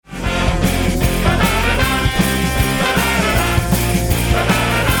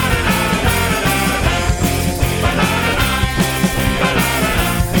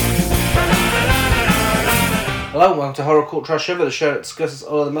Hello and welcome to Horror Cult Trash Over, the show that discusses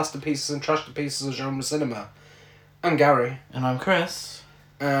all the masterpieces and trash pieces of genre cinema. I'm Gary. And I'm Chris.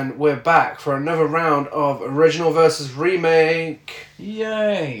 And we're back for another round of original versus remake.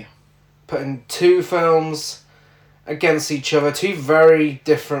 Yay! Putting two films against each other, two very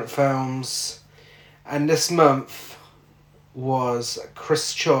different films. And this month was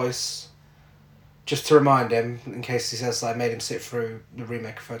Chris' choice. Just to remind him, in case he says I made him sit through the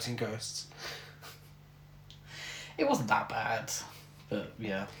remake of 13 Ghosts. It wasn't that bad, but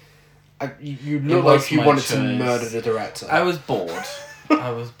yeah. You look like you wanted to murder the director. I was bored. I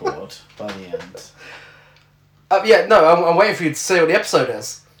was bored by the end. I'm waiting for you to say what the episode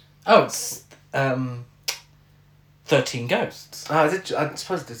is. Oh, it's 13 Ghosts. I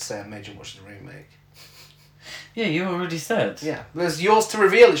suppose I did say I made you watch the remake. Yeah, you already said. Yeah, but it's yours to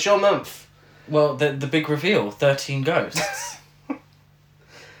reveal. It's your month. Well, the big reveal, 13 Ghosts. Is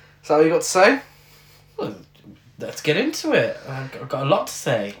that all you got to say? Well, let's get into it. I've got a lot to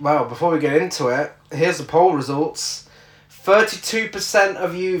say. Well, before we get into it, here's the poll results. 32%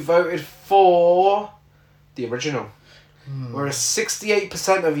 of you voted for the original. Whereas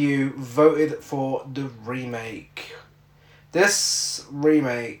 68% of you voted for the remake. This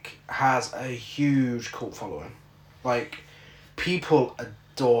remake has a huge cult following. Like, people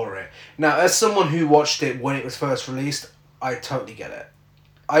adore it. Now, as someone who watched it when it was first released, I totally get it.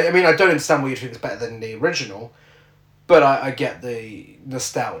 I mean, I don't understand why you think it's better than the original, but I get the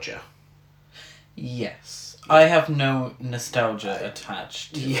nostalgia. Yes. I have no nostalgia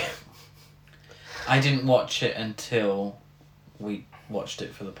attached to it. I didn't watch it until we watched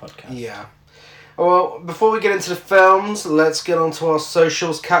it for the podcast. Yeah. Well, before we get into the films, let's get on to our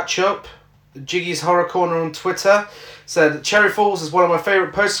socials catch-up. Jiggy's Horror Corner on Twitter said, Cherry Falls is one of my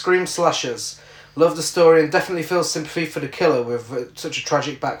favourite post-Scream slashers. Love the story and definitely feel sympathy for the killer with such a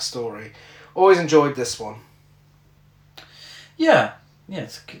tragic backstory. Always enjoyed this one. Yeah. Yeah,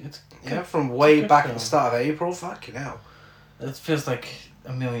 it's from way back film. at the start of April. Fucking hell. It feels like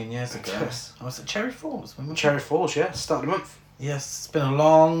a million years ago. Yes. I was at Cherry Falls. Cherry Falls, yeah. Start of the month. Yes, it's been a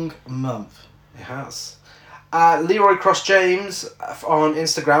long month. It has. Leroy Cross James on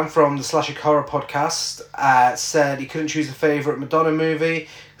Instagram from the Slasher Horror Podcast said he couldn't choose a favourite Madonna movie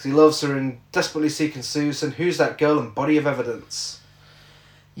because he loves her in Desperately Seeking Susan, Who's That Girl, and Body of Evidence.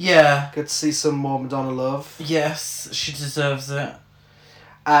 Yeah. Good to see some more Madonna love. Yes, she deserves it.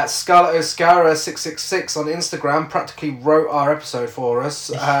 Scarlett Oscara 666 on Instagram practically wrote our episode for us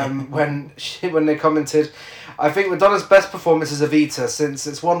when they commented, I think Madonna's best performance is Evita since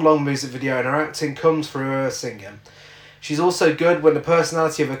it's one long music video and her acting comes through her singing. She's also good when the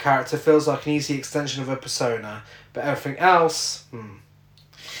personality of her character feels like an easy extension of her persona, but everything else,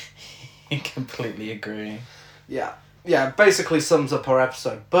 I completely agree. Yeah, basically sums up our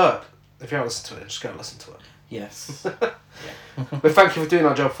episode, but if you haven't listened to it, just go listen to it. Yes. But thank you for doing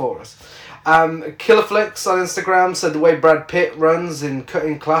our job for us. Killerflix on Instagram said the way Brad Pitt runs in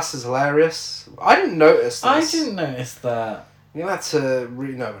Cutting Class is hilarious. I didn't notice this. I didn't notice that. You'll have to no,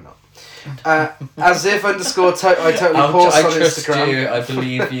 we're not. As if _ I totally paused on Instagram. You, I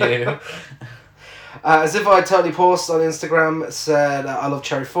believe you. As if I totally paused on Instagram said I love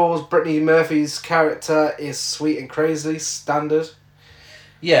Cherry Falls. Brittany Murphy's character is sweet and crazy, standard.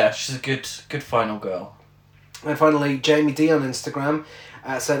 Yeah, she's a good final girl. And finally, Jamie D on Instagram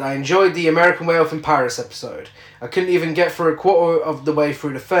said, I enjoyed the American Werewolf in Paris episode. I couldn't even get through a quarter of the way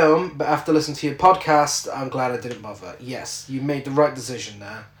through the film, but after listening to your podcast, I'm glad I didn't bother. Yes, you made the right decision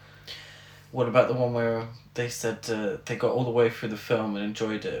there. What about the one where they said they got all the way through the film and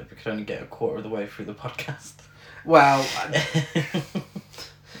enjoyed it, but could only get a quarter of the way through the podcast? Well,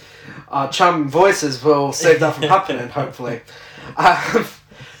 our charming voices will save that from happening, hopefully.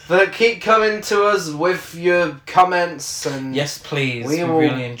 But keep coming to us with your comments and yes, please. We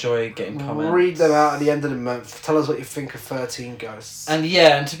really enjoy getting comments. Read them out at the end of the month. Tell us what you think of 13 Ghosts. And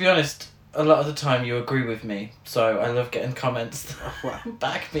and to be honest, a lot of the time you agree with me, so I love getting comments that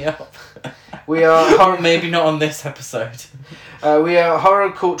back me up. We are maybe not on this episode. We are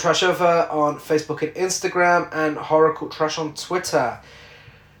Horror Cult Trash Over on Facebook and Instagram, and Horror Cult Trash on Twitter.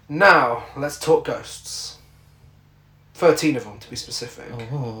 Now let's talk ghosts. 13 of them, to be specific.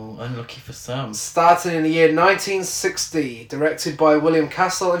 Oh, unlucky for some. Starting in the year 1960, directed by William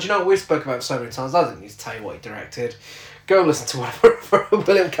Castle. And you know what, we've spoken about it so many times, I didn't need to tell you what he directed. Go and listen to one of our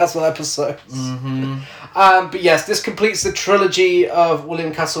William Castle episodes. Mm-hmm. But yes, this completes the trilogy of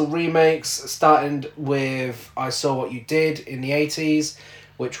William Castle remakes, starting with I Saw What You Did in the 80s,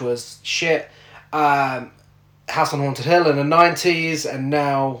 which was shit. House on Haunted Hill in the 90s, and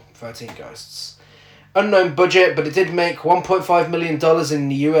now 13 Ghosts. Unknown budget, but it did make $1.5 million in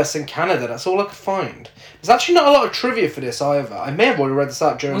the US and Canada. That's all I could find. There's actually not a lot of trivia for this either. I may have already read this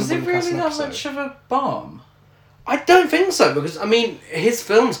out during Was the it William really Castle that episode. much of a bomb? I don't think so, because, I mean, his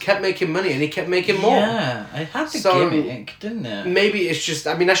films kept making money and he kept making more. Yeah, it had the So, gimmick, didn't it? Maybe it's just,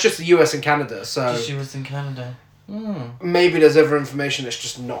 I mean, that's just the US and Canada, so She was in Canada. maybe there's other information that's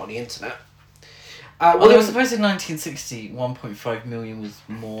just not on the internet. Well, I suppose in 1960, 1.5 million was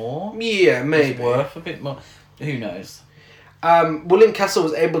more. Yeah, maybe. Was worth a bit more. Who knows? William Castle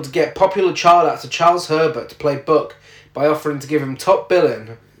was able to get popular child actor Charles Herbert to play Buck by offering to give him top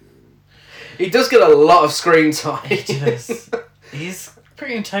billing. He does get a lot of screen time. He does. He's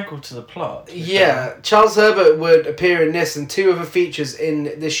pretty integral to the plot. Yeah, Charles Herbert would appear in this and 2 other features in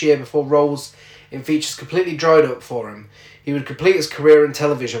this year before roles in features completely dried up for him. He would complete his career in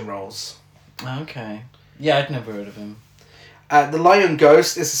television roles. Okay. Yeah, I'd never heard of him. The Lion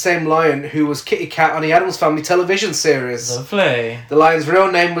Ghost is the same lion who was Kitty Cat on the Addams Family television series. Lovely. The lion's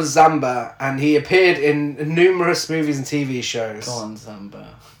real name was Zamba, and he appeared in numerous movies and TV shows. Go on, Zamba.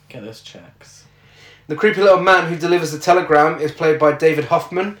 Get those checks. The creepy little man who delivers the telegram is played by David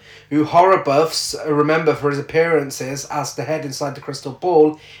Hoffman, who horror buffs remember for his appearances as the head inside the crystal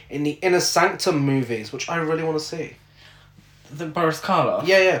ball in the Inner Sanctum movies, which I really want to see. The Boris Karloff?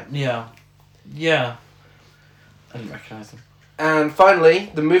 Yeah. Yeah. Yeah. I didn't recognise him. And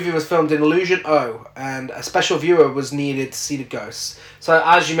finally, the movie was filmed in Illusion O, and a special viewer was needed to see the ghosts. So,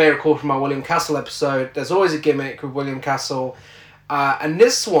 as you may recall from our William Castle episode, there's always a gimmick with William Castle, and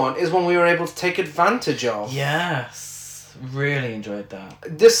this one is one we were able to take advantage of. Yes. Really enjoyed that.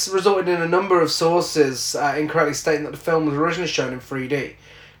 This resulted in a number of sources incorrectly stating that the film was originally shown in 3D.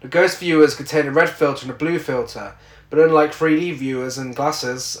 The ghost viewers contained a red filter and a blue filter, but unlike 3D viewers and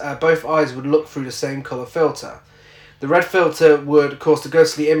glasses, both eyes would look through the same colour filter. The red filter would cause the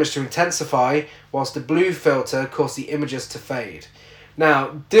ghostly image to intensify, whilst the blue filter caused the images to fade.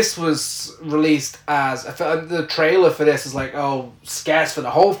 Now, this was released as... the trailer for this is like, oh, scares for the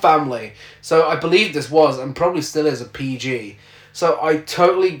whole family. So I believe this was, and probably still is, a PG. So I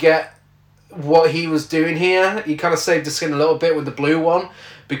totally get what he was doing here. He kind of saved the skin a little bit with the blue one,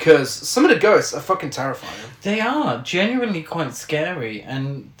 because some of the ghosts are fucking terrifying. They are genuinely quite scary,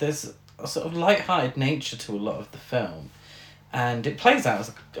 and there's a sort of light-hearted nature to a lot of the film, and it plays out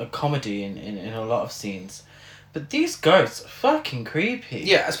as a comedy in a lot of scenes. But these ghosts are fucking creepy.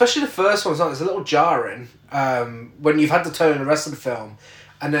 Yeah, especially the first one. It's a little jarring when you've had to turn the rest of the film,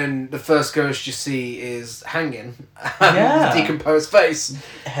 and then the first ghost you see is hanging, with a decomposed face.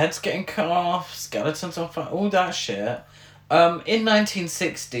 Heads getting cut off, skeletons on fire, all that shit. In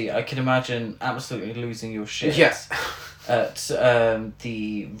 1960, I can imagine absolutely losing your shit. Yes. At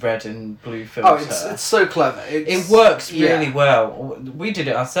the red and blue filter. Oh, it's so clever. It works really well. We did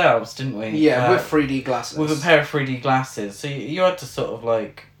it ourselves, didn't we? Yeah, with 3D glasses. With a pair of 3D glasses. So you had to sort of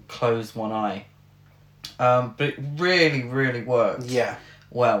like close one eye. But it really, really worked. Yeah.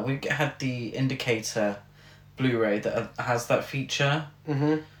 Well, we had the Indicator Blu-ray that has that feature.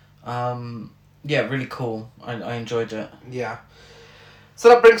 Mm-hmm. Yeah, really cool. I enjoyed it. Yeah. So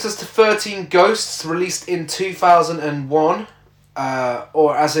that brings us to 13 Ghosts, released in 2001,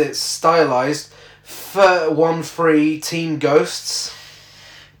 or as it's stylized, 13 Teen Ghosts.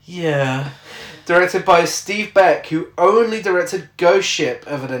 Yeah. Directed by Steve Beck, who only directed Ghost Ship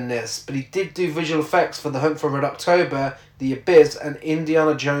other than this, but he did do visual effects for The Hunt for Red October, The Abyss, and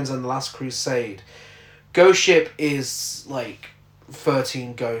Indiana Jones and the Last Crusade. Ghost Ship is like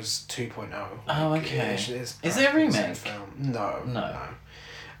 13 Ghosts 2.0. Oh, okay. Is it a remake? No. No.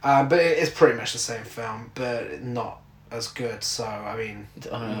 But it's pretty much the same film, but not as good. So I mean,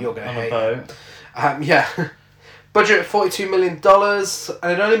 you're gonna hate boat. it. Yeah. Budget $42 million,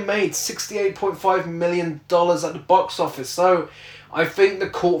 and it only made $68.5 million at the box office. So I think the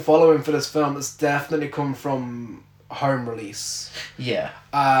cult following for this film has definitely come from home release. Yeah.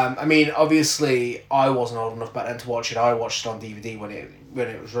 I mean, obviously, I wasn't old enough back then to watch it. I watched it on DVD when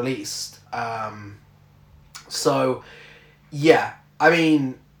it was released. So, yeah. I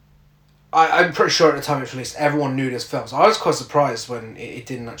mean, I'm pretty sure at the time it was released, everyone knew this film. So I was quite surprised when it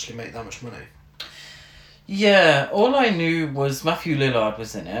didn't actually make that much money. Yeah, all I knew was Matthew Lillard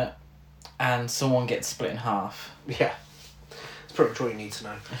was in it, and someone gets split in half. Yeah. It's pretty much all you need to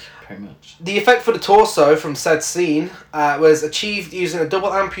know. Pretty much. The effect for the torso from said scene was achieved using a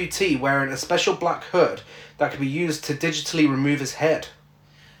double amputee wearing a special black hood that could be used to digitally remove his head.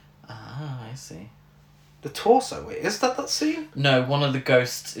 Ah, I see. The torso? Wait, is that scene? No, one of the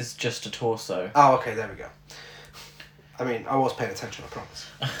ghosts is just a torso. Oh, okay, there we go. I mean, I was paying attention, I promise.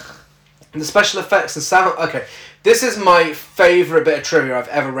 The special effects and sound... Okay, this is my favourite bit of trivia I've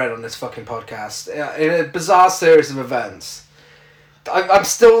ever read on this fucking podcast. In a bizarre series of events. I'm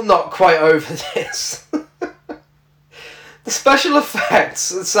still not quite over this. The special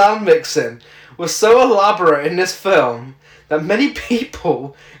effects and sound mixing were so elaborate in this film that many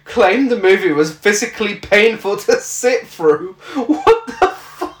people claimed the movie was physically painful to sit through. What the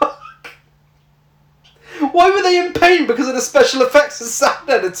fuck? Why were they in pain because of the special effects and sound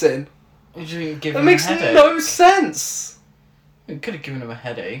editing? It makes no sense. It could have given him a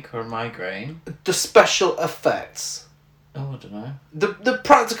headache or a migraine. The special effects. Oh, I don't know. The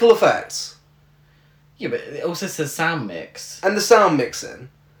practical effects. Yeah, but it also says sound mix. And the sound mixing.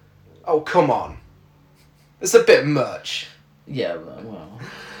 Oh, come on. It's a bit much. Yeah, well...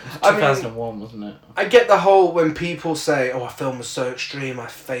 It was 2001, wasn't it? I get the whole when people say, "Oh, our film was so extreme, I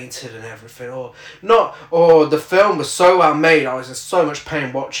fainted and everything," or not, or the film was so well made, I was in so much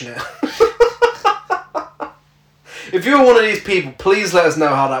pain watching it. If you're one of these people, please let us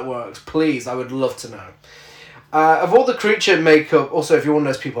know how that works. Please, I would love to know. Of all the creature makeup, also if you're one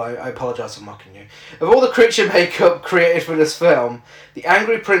of those people, I apologise for mocking you. Of all the creature makeup created for this film, the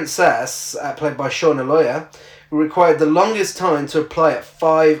Angry Princess, played by Shauna Loya, required the longest time to apply at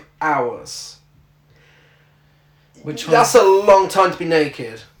 5 hours. Which one? That's a long time to be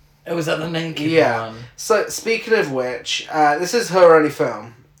naked. Oh, was that the naked one? So, speaking of which, this is her only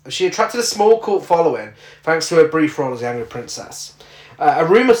film. She attracted a small cult following thanks to her brief role as the Angry Princess. A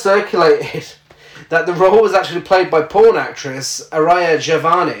rumour circulated that the role was actually played by porn actress Araya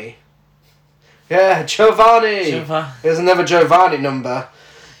Giovanni. Yeah, Giovanni! Here's another Giovanni number.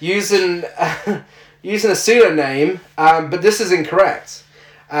 Using a pseudonym, but this is incorrect.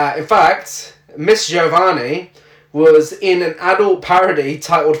 In fact, Miss Giovanni was in an adult parody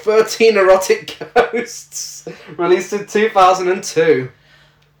titled 13 Erotic Ghosts, released in 2002.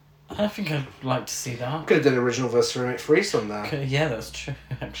 I think I'd like to see that. Could have done original versus remake threesome there. Yeah, that's true,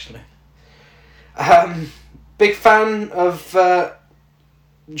 actually. Big fan of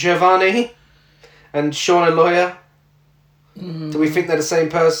Giovanni and Shauna Loya. Do we think they're the same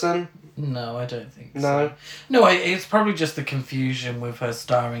person? No, I don't think no. so. No, it's probably just the confusion with her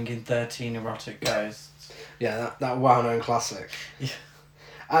starring in 13 Erotic Ghosts. Yeah, that well-known classic.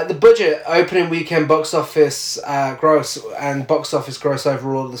 Yeah. The budget, opening weekend box office gross and box office gross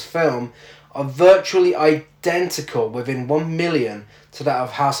overall of this film are virtually identical, within 1 million, to that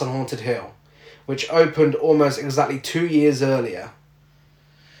of House on Haunted Hill, which opened almost exactly 2 years earlier.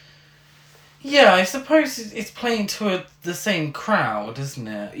 Yeah, I suppose it's playing to the same crowd, isn't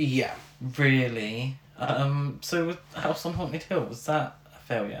it? Yeah. Really? So with House on Haunted Hill, was that a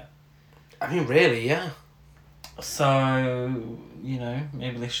failure? I mean, really, yeah. So,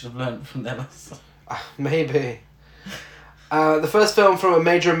 maybe they should have learned from their lesson. Maybe. The first film from a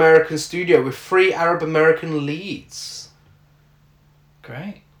major American studio with 3 Arab American leads.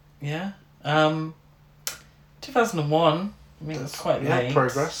 Great. Yeah. 2001. I mean, it's quite late. Yeah,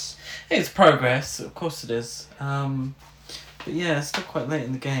 progress. It's progress, of course it is. But yeah, it's still quite late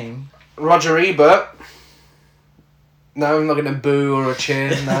in the game. Roger Ebert. No, I'm not going to boo or cheer,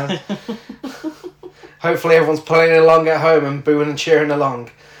 no. Hopefully everyone's playing along at home and booing and cheering along.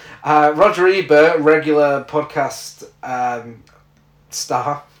 Roger Ebert, regular podcast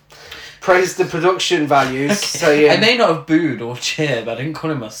star, praised the production values, saying... I may not have booed or cheered, but I didn't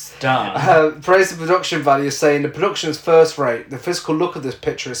call him a star. Praised the production values, saying the production is first rate. The physical look of this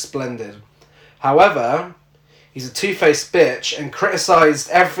picture is splendid. However, he's a two-faced bitch and criticised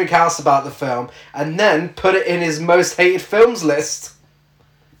everything else about the film and then put it in his most hated films list.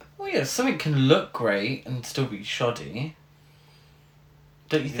 Well, yeah, something can look great and still be shoddy.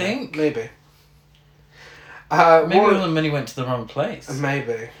 Don't you think? Maybe. Maybe all the money went to the wrong place.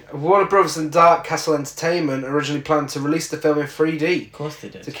 Maybe. Warner Brothers and Dark Castle Entertainment originally planned to release the film in 3D. Of course they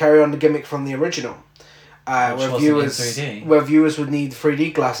did. To carry on the gimmick from the original. Where viewers would need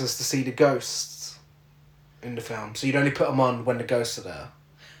 3D glasses to see the ghosts in the film. So you'd only put them on when the ghosts are there.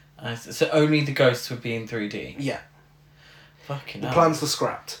 So only the ghosts would be in 3D? Yeah. Fucking hell. The hell. plans were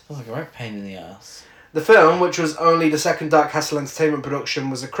scrapped. Sounds like a right pain in the ass. The film, which was only the second Dark Castle Entertainment production,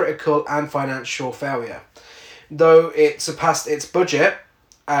 was a critical and financial failure. Though it surpassed its budget,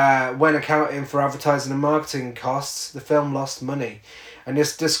 when accounting for advertising and marketing costs, the film lost money. And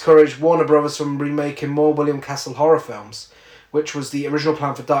this discouraged Warner Brothers from remaking more William Castle horror films, which was the original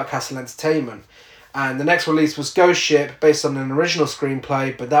plan for Dark Castle Entertainment. And the next release was Ghost Ship, based on an original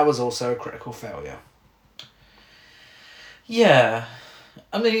screenplay, but that was also a critical failure. Yeah.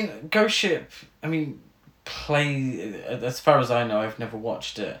 I mean, Ghost Ship, as far as I know, I've never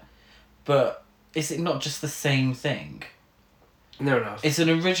watched it. But is it not just the same thing? No, no. It's an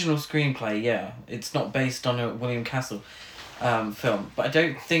original screenplay, yeah. It's not based on a William Castle film. But I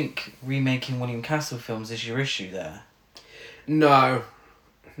don't think remaking William Castle films is your issue there. No.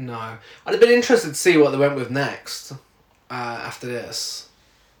 I'd have been interested to see what they went with next after this.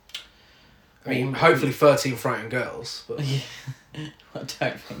 I mean, hopefully 13 Frightened Girls. But... Yeah. I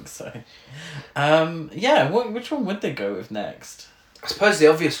don't think so. Yeah, which one would they go with next? I suppose the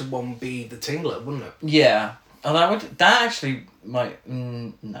obvious one would be The Tingler, wouldn't it? Yeah. Oh, that actually might...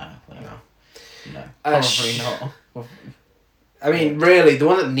 no. Probably not. I mean, really, the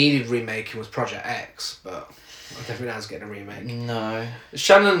one that needed remaking was Project X, but I don't think that's getting a remake. No.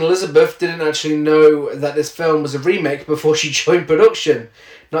 Shannon Elizabeth didn't actually know that this film was a remake before she joined production,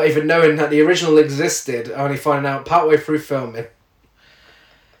 not even knowing that the original existed, only finding out partway through filming.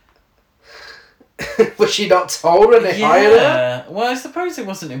 Was she not told when they hired her? Well, I suppose it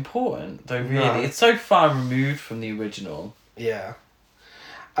wasn't important, though, really. No. It's so far removed from the original. Yeah.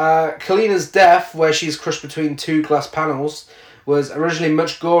 Kalina's death, where she's crushed between two glass panels, was originally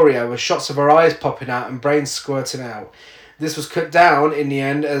much gorier, with shots of her eyes popping out and brains squirting out. This was cut down in the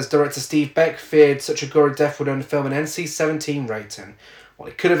end, as director Steve Beck feared such a gory death would earn the film an NC-17 rating. Well,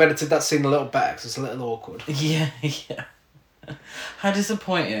 he could have edited that scene a little better, because it's a little awkward. Yeah. How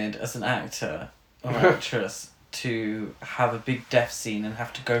disappointed as an actor or actress to have a big death scene and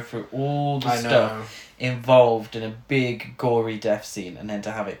have to go through all the stuff involved in a big gory death scene and then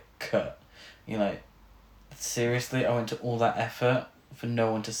to have it cut. You're like, seriously? I went to all that effort for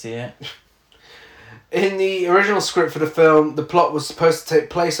no one to see it? In the original script for the film, the plot was supposed to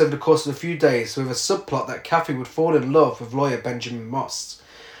take place over the course of a few days, with a subplot that Kathy would fall in love with lawyer Benjamin Moss.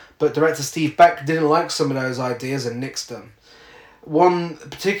 But director Steve Beck didn't like some of those ideas and nixed them. One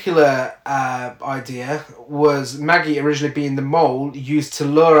particular idea was Maggie originally being the mole used to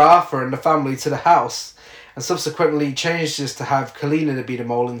lure Arthur and the family to the house, and subsequently changed this to have Kalina to be the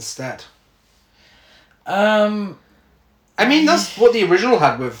mole instead. I mean, that's what the original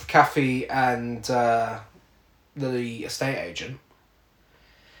had with Kathy and the estate agent.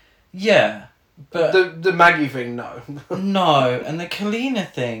 Yeah, but... The Maggie thing, no. No, and the Kalina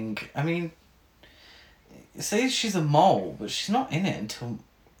thing, I mean... It says she's a mole, but she's not in it until...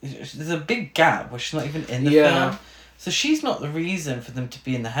 There's a big gap where she's not even in the film. So she's not the reason for them to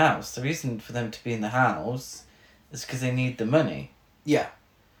be in the house. The reason for them to be in the house is because they need the money. Yeah.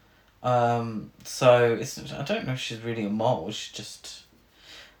 So it's... I don't know if she's really a mole. She's just...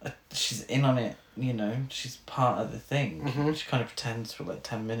 she's in on it, you know. She's part of the thing. Mm-hmm. She kind of pretends for like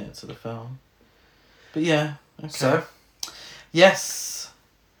 10 minutes of the film. But yeah. Okay. So? Yes.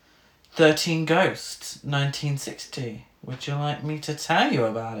 13 Ghosts, 1960. Would you like me to tell you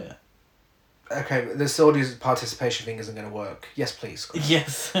about it? Okay, this audience participation thing isn't going to work. Yes, please.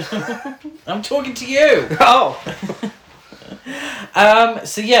 Yes. I'm talking to you. Oh!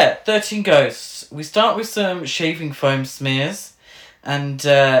 So yeah, 13 Ghosts. We start with some shaving foam smears and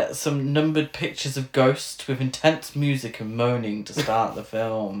some numbered pictures of ghosts with intense music and moaning to start the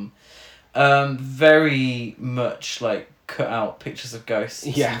film. Very much like cut out pictures of ghosts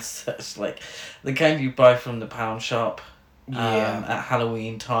and such, like the kind you buy from the pound shop at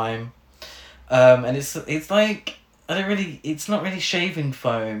Halloween time. And it's like it's not really shaving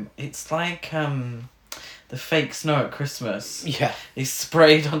foam. It's like the fake snow at Christmas. Yeah. It's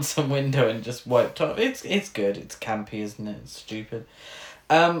sprayed on some window and just wiped off. It's good. It's campy, isn't it? It's stupid.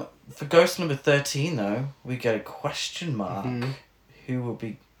 For ghost number 13 though, we get a question mark. Mm-hmm. Who will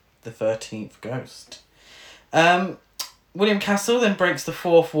be the 13th ghost? William Castle then breaks the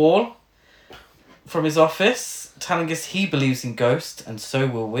fourth wall from his office, telling us he believes in ghosts, and so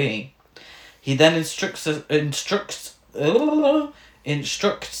will we. He then instructs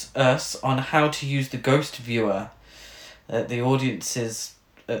us on how to use the ghost viewer that the audiences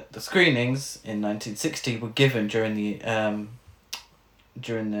at the screenings in 1960 were given during the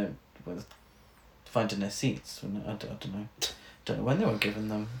finding their seats. I don't know when they were given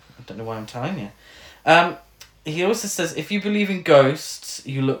them. I don't know why I'm telling you. He also says, if you believe in ghosts,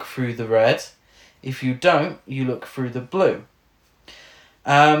 you look through the red. If you don't, you look through the blue.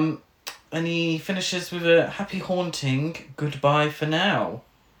 And he finishes with a happy haunting, goodbye for now.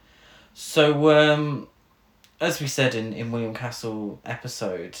 So, as we said in William Castle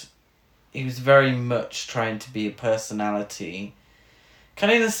episode, he was very much trying to be a personality.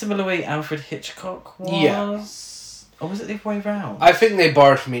 Kind of in a similar way Alfred Hitchcock was? Yeah. Or was it the other way around? I think they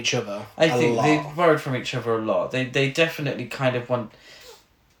borrowed from each other. I think they borrowed from each other a lot. They definitely kind of want...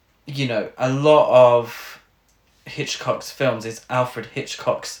 You know, a lot of Hitchcock's films is Alfred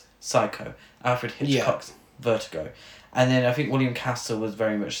Hitchcock's Psycho. Alfred Hitchcock's Vertigo. And then I think William Castle was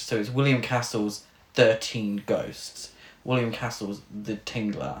very much... So it's William Castle's 13 Ghosts. William Castle's The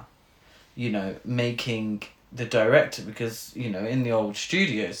Tingler, making the director, because, in the old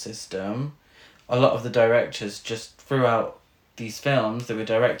studio system, a lot of the directors just threw out these films. They were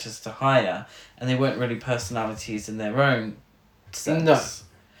directors to hire, and they weren't really personalities in their own sense.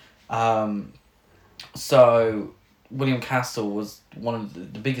 No. So William Castle was one of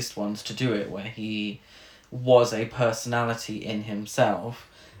the biggest ones to do it, where he was a personality in himself,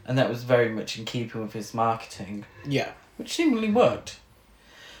 and that was very much in keeping with his marketing. Yeah. Which seemingly worked.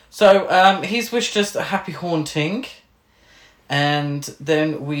 So he's wished us a happy haunting, and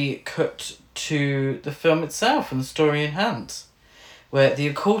then we cut to the film itself and the story in hand, where the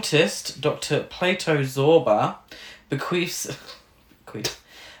occultist, Dr. Plato Zorba, bequeaths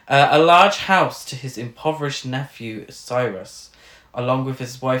a large house to his impoverished nephew Cyrus, along with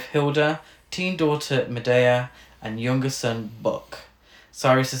his wife Hilda, teen daughter Medea, and younger son Buck.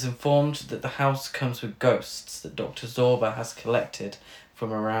 Cyrus is informed that the house comes with ghosts that Dr. Zorba has collected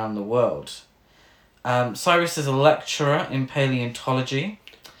from around the world. Cyrus is a lecturer in paleontology.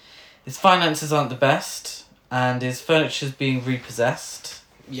 His finances aren't the best, and his furniture is being repossessed.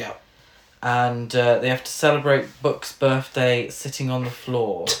 Yeah. And they have to celebrate Buck's birthday sitting on the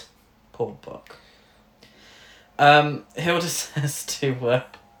floor. Poor Buck. Hilda says to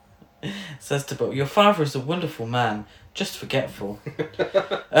Buck, "Your father is a wonderful man, just forgetful."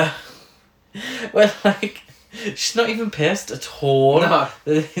 She's not even pissed at all. No.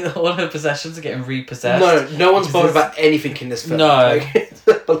 All her possessions are getting repossessed. No one's bothered about anything in this film. No. It's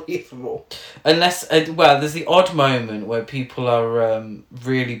unbelievable. Unless, there's the odd moment where people are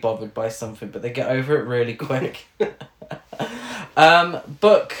really bothered by something, but they get over it really quick.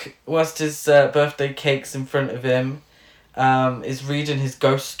 Buck, whilst his birthday cake's in front of him, is reading his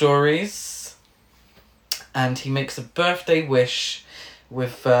ghost stories, and he makes a birthday wish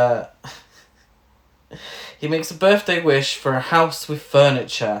with... He makes a birthday wish for a house with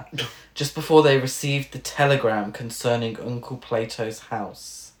furniture just before they received the telegram concerning Uncle Plato's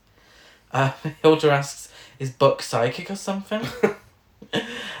house. Hilda asks, "Is Buck psychic or something?"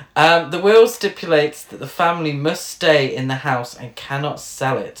 The will stipulates that the family must stay in the house and cannot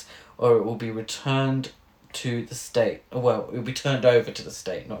sell it, or it will be returned to the state. Well, it will be turned over to the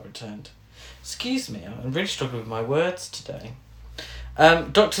state, not returned. Excuse me, I'm really struggling with my words today.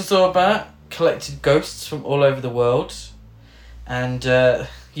 Dr. Zorba collected ghosts from all over the world, and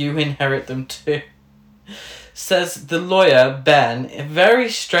you inherit them too. Says the lawyer, Ben. A very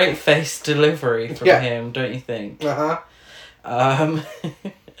straight-faced delivery from him, don't you think? Uh-huh.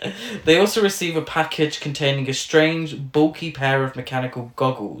 They also receive a package containing a strange, bulky pair of mechanical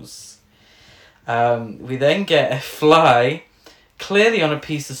goggles. We then get a fly, clearly on a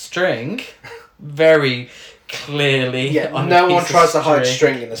piece of string. Very clearly. Yeah, no one tries to hide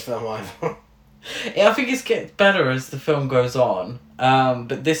string in this film either. Yeah, I think it gets better as the film goes on.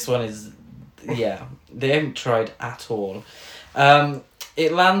 But this one is, they haven't tried at all.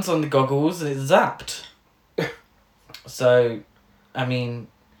 It lands on the goggles and it's zapped. So, I mean,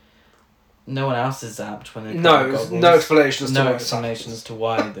 no one else is zapped when they no explanation as to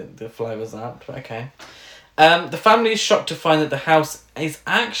why the fly was zapped. But okay. The family is shocked to find that the house is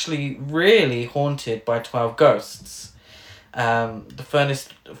actually really haunted by 12 ghosts. The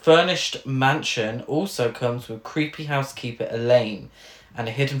furnished mansion also comes with creepy housekeeper Elaine and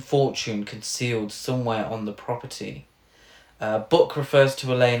a hidden fortune concealed somewhere on the property. Buck refers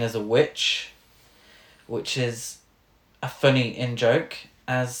to Elaine as a witch, which is a funny in-joke,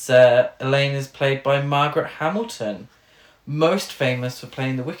 as Elaine is played by Margaret Hamilton, most famous for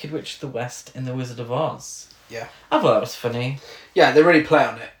playing the Wicked Witch of the West in The Wizard of Oz. Yeah. I thought that was funny. Yeah, they really play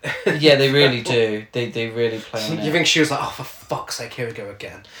on it. Yeah, they really do. They really play on it. You think she was like, oh, for fuck's sake, here we go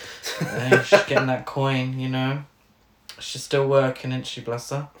again. She's getting that coin, you know. She's still working, isn't she, bless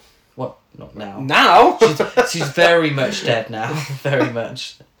her? What? Not now. Now? She's very much dead now. Very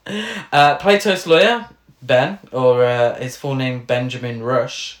much. Plato's lawyer, Ben, or his full name Benjamin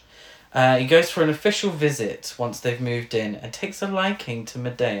Rush, he goes for an official visit once they've moved in and takes a liking to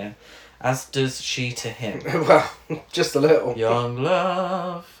Medea, as does she to him. Well, just a little. Young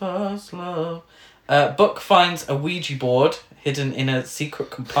love, first love. Buck finds a Ouija board hidden in a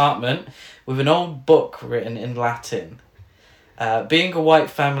secret compartment with an old book written in Latin. Being a white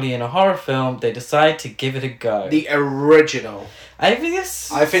family in a horror film, they decide to give it a go. The original. I think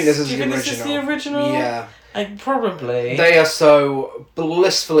this is the original. This is the original? Yeah. Probably. They are so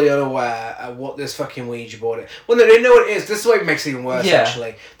blissfully unaware of what this fucking Ouija board is. Well, no, they know what it is. This is what makes it even worse,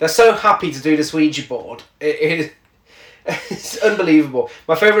 actually. They're so happy to do this Ouija board. It's unbelievable.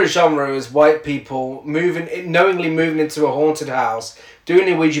 My favourite genre is white people knowingly moving into a haunted house, doing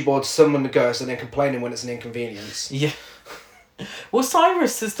a Ouija board to summon the ghost, and then complaining when it's an inconvenience. Yeah. Well,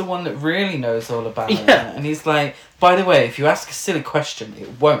 Cyrus is the one that really knows all about it. Yeah. And he's like, by the way, if you ask a silly question,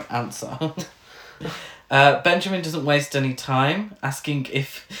 it won't answer. Benjamin doesn't waste any time asking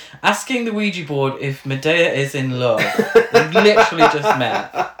the Ouija board if Medea is in love. They literally just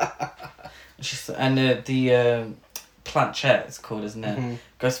met. The planchette, it's called, isn't it? Mm-hmm.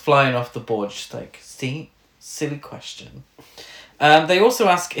 Goes flying off the board. Just like, see? Silly question. They also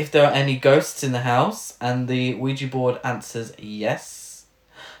ask if there are any ghosts in the house, and the Ouija board answers yes.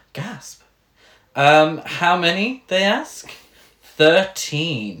 Gasp. How many, they ask?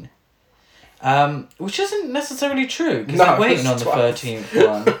 13. Which isn't necessarily true, because I'm waiting on the 13th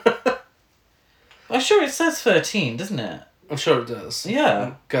one. I'm sure it says 13, doesn't it? I'm sure it does.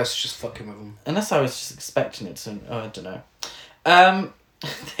 Yeah. Ghosts just fucking with them. Unless I was just expecting it to... Oh, I don't know.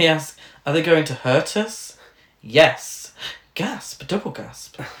 They ask, are they going to hurt us? Yes. Gasp. Double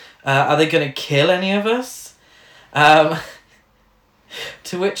gasp. Are they going to kill any of us? To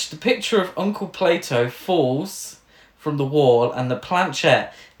which the picture of Uncle Plato falls from the wall, and the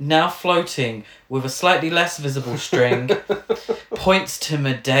planchette, now floating with a slightly less visible string, points to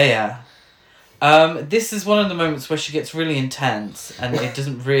Medea. This is one of the moments where she gets really intense, and it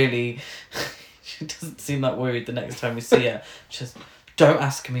doesn't really... she doesn't seem that worried the next time we see her. Just, don't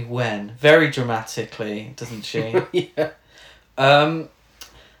ask me when. Very dramatically, doesn't she? Yeah.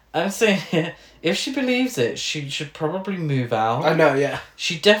 I'm saying here, if she believes it, she should probably move out. I know, yeah.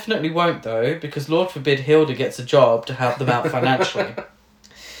 She definitely won't, though, because Lord forbid Hilda gets a job to help them out financially.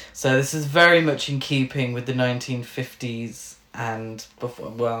 So this is very much in keeping with the 1950s and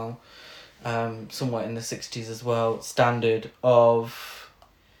before, well, somewhat in the 60s as well, standard of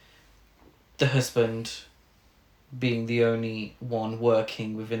the husband being the only one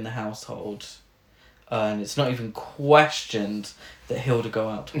working within the household. And it's not even questioned that Hilda go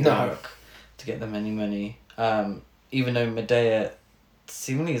out to work to get them any money. Even though Medea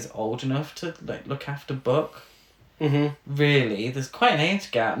seemingly is old enough to like look after Buck. Mm-hmm. Really, there's quite an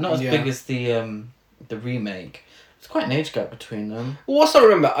age gap. Not as big as the remake. There's quite an age gap between them. Well, what's I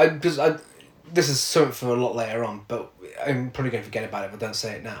remember, this is something for a lot later on, but I'm probably going to forget about it if I don't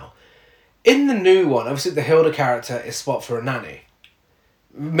say it now. In the new one, obviously the Hilda character is swapped for a nanny.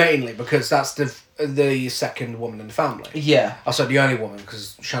 Mainly because that's the second woman in the family. Yeah. Oh, sorry, the only woman,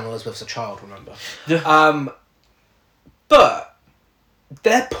 because Shannon Elizabeth's a child, remember? Yeah. But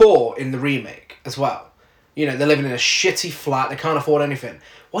they're poor in the remake as well. You know, they're living in a shitty flat, they can't afford anything.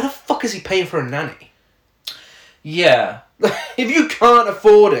 Why the fuck is he paying for a nanny? Yeah. If you can't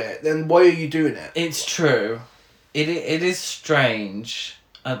afford it, then why are you doing it? It's true. It is strange.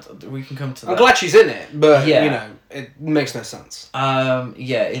 We can come to that. I'm glad she's in it, but, Yeah. you know, it makes no sense.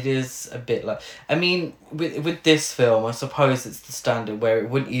 Yeah, it is a bit like... I mean, with this film, I suppose it's the standard where it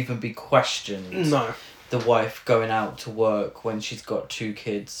wouldn't even be questioned. No. The wife going out to work when she's got 2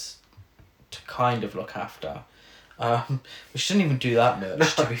 kids to kind of look after. Which doesn't even do that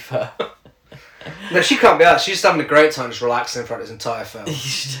much, to be fair. No, she can't be that. She's just having a great time just relaxing throughout this entire film.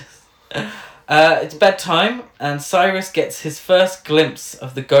 It's bedtime, and Cyrus gets his first glimpse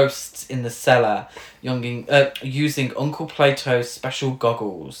of the ghosts in the cellar, using Uncle Plato's special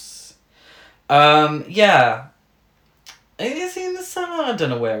goggles. Yeah. Is he in the cellar? I don't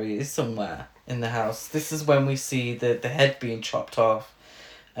know where he is. Somewhere in the house. This is when we see the head being chopped off.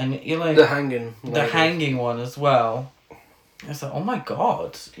 And you're like... The hanging. The hanging one as well. I was like, oh my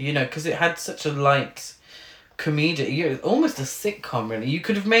god. You know, because it had such a light comedic... almost a sitcom, really. You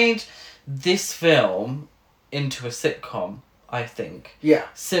could have made this film into a sitcom, I think. Yeah.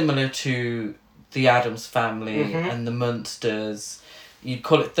 Similar to The Addams Family and The Munsters. You'd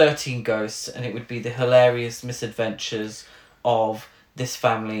call it 13 Ghosts, and it would be the hilarious misadventures of this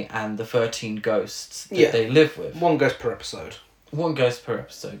family and the 13 ghosts that they live with. 1 ghost per episode. 1 ghost per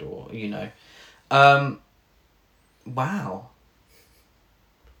episode, or, you know. Wow.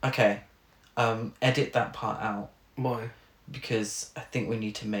 Okay. Edit that part out. Why? Because I think we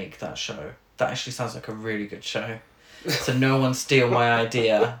need to make that show. That actually sounds like a really good show. So no one steal my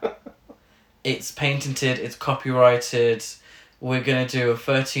idea. It's patented, it's copyrighted. We're going to do a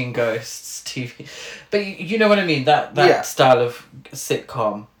 13 Ghosts TV. But you know what I mean? That style of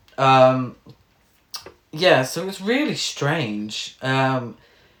sitcom. Yeah, so it's really strange.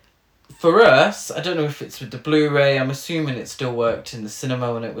 For us, I don't know if it's with the Blu-ray. I'm assuming it still worked in the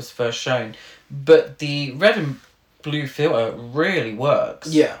cinema when it was first shown. But the red and blue filter really works.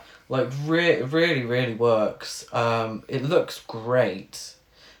 Yeah. Like, really, really works. It looks great.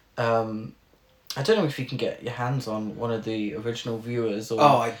 I don't know if you can get your hands on one of the original viewers or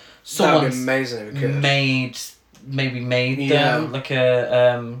that would be amazing if you could. made them like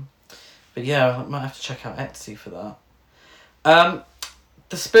a but yeah, I might have to check out Etsy for that. The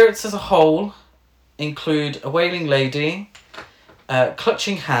spirits as a whole include a wailing lady,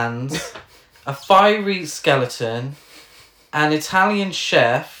 clutching hands, a fiery skeleton, an Italian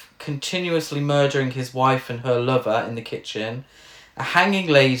chef continuously murdering his wife and her lover in the kitchen, a hanging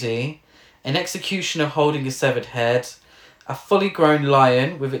lady, an executioner holding a severed head, a fully grown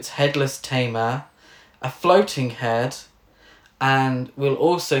lion with its headless tamer, a floating head, and we'll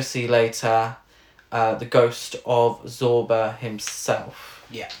also see later the ghost of Zorba himself.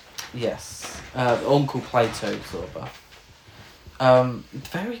 Yeah. Yes. Uncle Plato Zorba.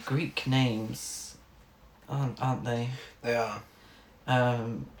 Very Greek names, aren't they? They are.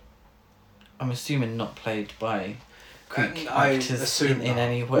 I'm assuming not played by Greek I actors assume in not.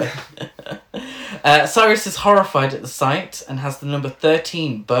 any way. Cyrus is horrified at the sight and has the number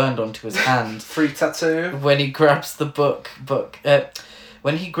 13 burned onto his hand. Free tattoo. When he grabs the book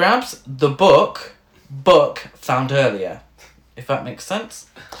found earlier, if that makes sense.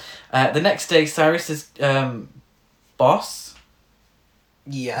 The next day, Cyrus's boss,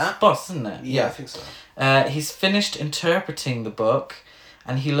 Yeah. isn't it? Yeah, I think so. He's finished interpreting the book,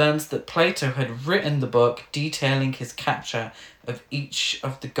 and he learns that Plato had written the book detailing his capture of each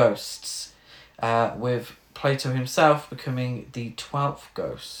of the ghosts, with Plato himself becoming the 12th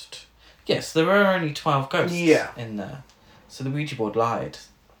ghost. Yes, there were only 12 ghosts in there, so the Ouija board lied.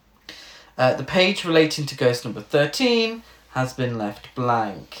 The page relating to ghost number 13 has been left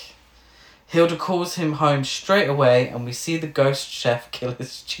blank. Hilda calls him home straight away, and we see the ghost chef kill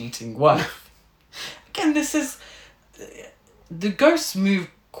his cheating wife. Again, the ghosts move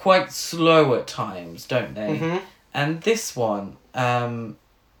quite slow at times, don't they? Mm-hmm. And this one,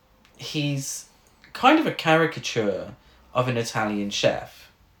 he's kind of a caricature of an Italian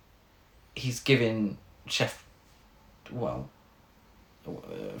chef. He's given chef,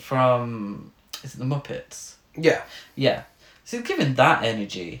 from, is it the Muppets? Yeah. Yeah. So he's given that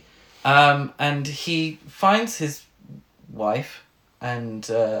energy. And he finds his wife and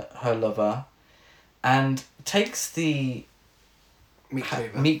her lover and takes the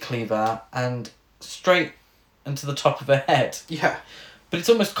meat cleaver and straight into the top of her head. Yeah. But it's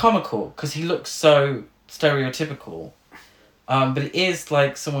almost comical because he looks so stereotypical. But it is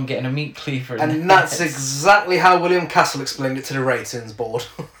like someone getting a meat cleaver in And the that's head. exactly how William Castle explained it to the ratings board.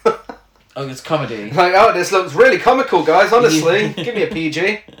 Oh, it's comedy. Like, oh, this looks really comical, guys, honestly. Give me a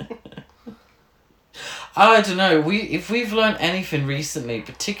PG. I don't know. If we've learned anything recently,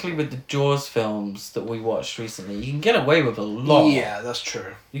 particularly with the Jaws films that we watched recently, you can get away with a lot. Yeah, that's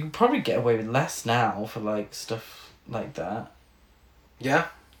true. You can probably get away with less now for like stuff like that. Yeah?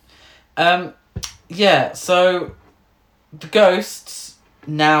 Yeah, so the ghosts,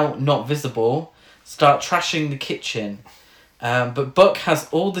 now not visible, start trashing the kitchen. But Buck has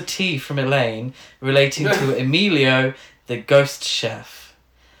all the tea from Elaine relating to Emilio, the ghost chef.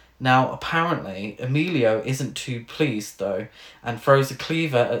 Now, apparently, Emilio isn't too pleased, though, and throws a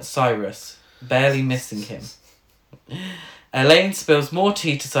cleaver at Cyrus, barely missing him. Elaine spills more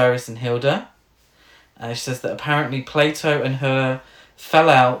tea to Cyrus and Hilda. She says that apparently Plato and her fell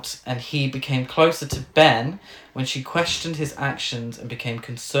out, and he became closer to Ben when she questioned his actions and became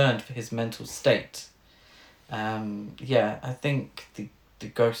concerned for his mental state. Yeah, I think the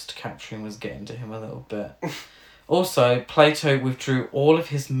ghost capturing was getting to him a little bit. Also, Plato withdrew all of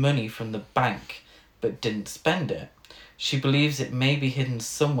his money from the bank, but didn't spend it. She believes it may be hidden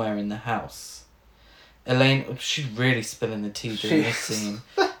somewhere in the house. Elaine, she's really spilling the tea during this scene.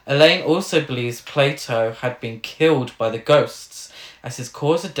 Elaine also believes Plato had been killed by the ghosts, as his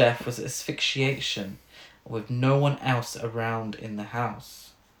cause of death was asphyxiation, with no one else around in the house.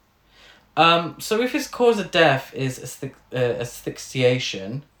 So if his cause of death is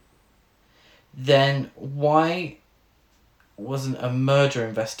asphyxiation, then why wasn't a murder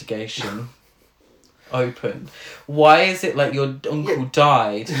investigation open? Why is it like your uncle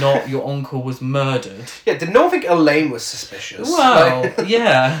died, not your uncle was murdered? Yeah, did no one think Elaine was suspicious? Well, Like,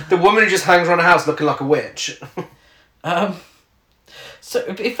 yeah. the woman who just hangs around the house looking like a witch. So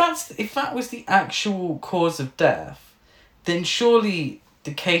if that was the actual cause of death, then surely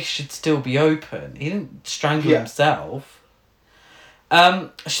the case should still be open. He didn't strangle himself.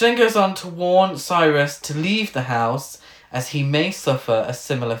 She then goes on to warn Cyrus to leave the house, as he may suffer a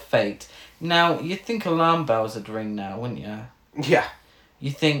similar fate. Now, you'd think alarm bells would ring now, wouldn't you? Yeah.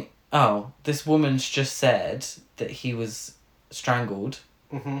 You think, oh, this woman's just said that he was strangled.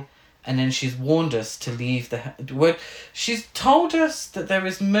 Mm-hmm. And then she's warned us to leave the... She's told us that there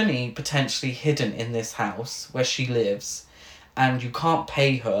is money potentially hidden in this house where she lives, and you can't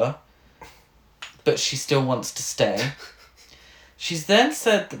pay her, but she still wants to stay. She's then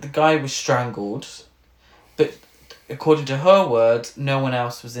said that the guy was strangled, but according to her words, no one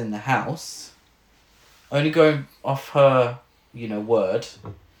else was in the house. Only going off her, word.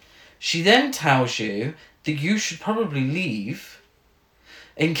 She then tells you that you should probably leave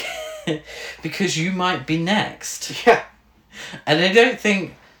because you might be next. Yeah. And I don't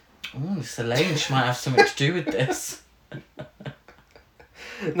think, this Elaine, she might have something to do with this.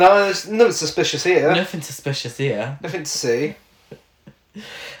 No, there's nothing suspicious here. Nothing suspicious here. Nothing to see.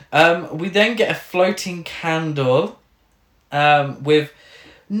 We then get a floating candle with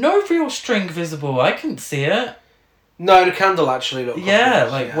no real string visible. I couldn't see it. No, the candle actually looked Yeah,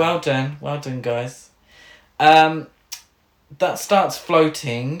 good, yeah. well done, guys. That starts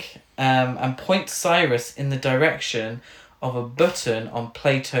floating and points Cyrus in the direction of a button on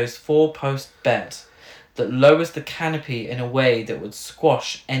Plato's 4-post bed that lowers the canopy in a way that would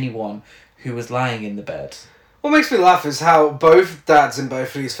squash anyone who was lying in the bed. What makes me laugh is how both dads in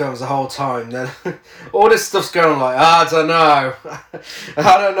both of these films the whole time, then all this stuff's going on like, I don't know.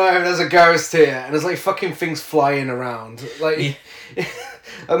 I don't know if there's a ghost here. And there's like fucking things flying around. Like,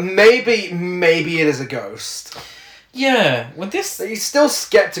 maybe it is a ghost. Yeah, well this... He's still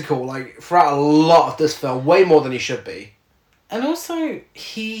skeptical, like, throughout a lot of this film, way more than he should be. And also,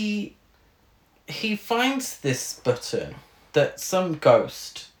 he finds this button that some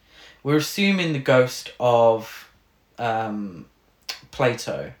ghost... We're assuming the ghost of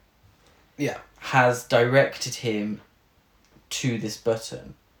Plato. Yeah. Has directed him to this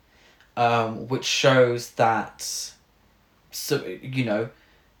button, which shows that,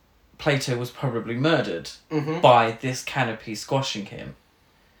 Plato was probably murdered by this canopy squashing him.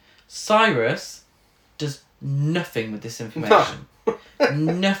 Cyrus does nothing with this information.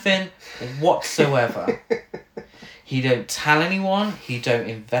 Nothing whatsoever. He don't tell anyone. He don't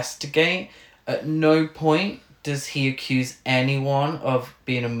investigate. At no point does he accuse anyone of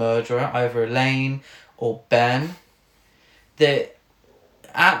being a murderer, either Elaine or Ben. There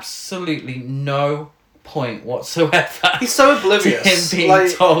absolutely no point whatsoever. He's so oblivious to him being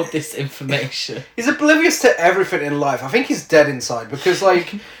told this information. He's oblivious to everything in life. I think he's dead inside because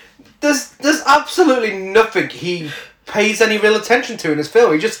there's absolutely nothing he pays any real attention to in his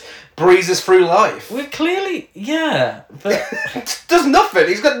film. He just breezes through life. Well, clearly, yeah, but does nothing.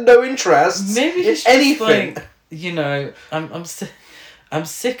 He's got no interest maybe in anything. I'm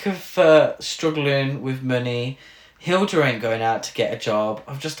sick of struggling with money. Hilda ain't going out to get a job.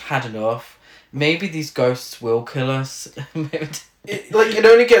 I've just had enough. Maybe these ghosts will kill us. It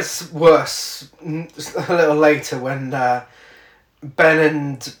only gets worse a little later when Ben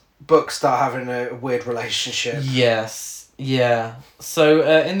and Buck start having a weird relationship. Yes, yeah. So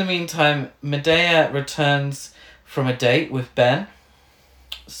in the meantime, Medea returns from a date with Ben.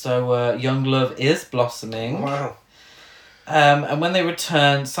 So young love is blossoming. Wow. And when they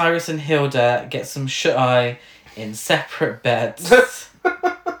return, Cyrus and Hilda get some shut-eye in separate beds.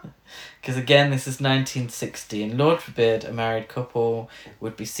 Because again, this is 1960, and Lord forbid a married couple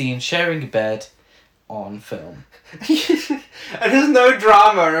would be seen sharing a bed on film. And there's no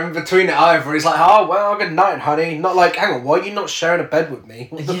drama in between it either. He's like, oh, well, good night, honey. Not like, hang on, why are you not sharing a bed with me?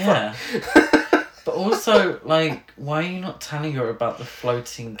 What the fuck? But also, why are you not telling her about the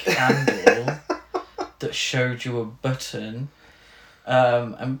floating candle that showed you a button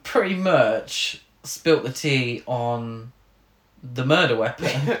and pretty much spilt the tea on the murder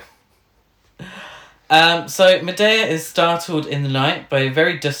weapon? So Medea is startled in the night by a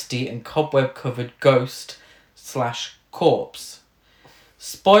very dusty and cobweb-covered ghost/corpse.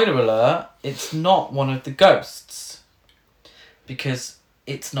 Spoiler alert, it's not one of the ghosts. Because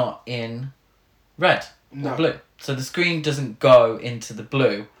it's not in red or blue. So the screen doesn't go into the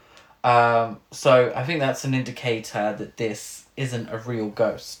blue. So I think that's an indicator that this isn't a real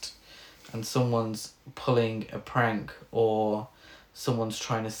ghost. And someone's pulling a prank or someone's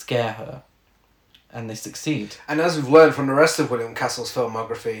trying to scare her. And they succeed. And as we've learned from the rest of William Castle's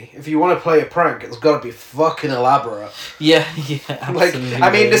filmography, if you want to play a prank, it's got to be fucking elaborate. Yeah,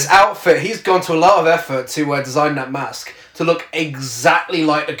 absolutely. This outfit, he's gone to a lot of effort to design that mask to look exactly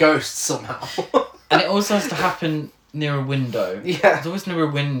like a ghost somehow. And it also has to happen near a window. Yeah. It's always near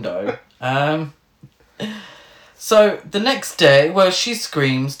a window. So the next day, she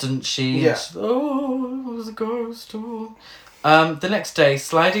screams, doesn't she? Yeah. Oh, it was a ghost. Oh. The next day,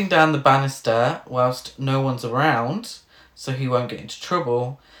 sliding down the banister whilst no one's around, so he won't get into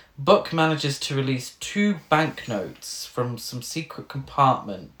trouble, Buck manages to release 2 banknotes from some secret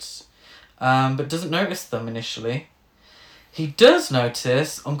compartment, but doesn't notice them initially. He does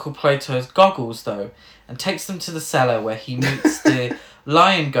notice Uncle Plato's goggles, though, and takes them to the cellar where he meets the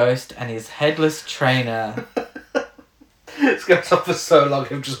lion ghost and his headless trainer. It goes on for so long.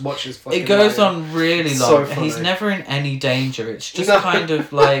 He'll just watch his fucking. It goes video. on really So long. funny. He's never in any danger. It's just No. kind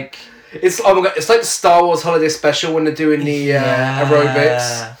of like... It's oh my god! It's like the Star Wars Holiday Special when they're doing the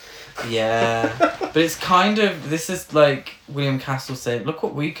aerobics. Yeah. But it's kind of... This is like William Castle saying, look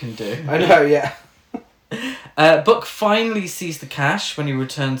what we can do. I know, yeah. Buck finally sees the cash when he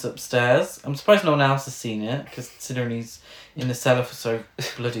returns upstairs. I'm surprised no one else has seen it, because considering he's in the cellar for so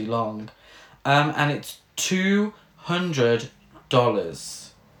bloody long. And it's $200,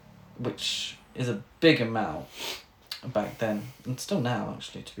 which is a big amount back then, and still now,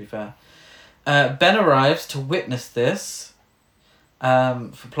 actually, to be fair. Ben arrives to witness this,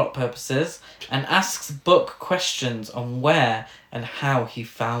 for plot purposes, and asks Buck questions on where and how he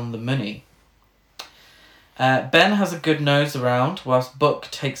found the money. Ben has a good nose around, whilst Buck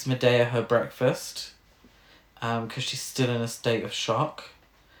takes Medea her breakfast, because she's still in a state of shock,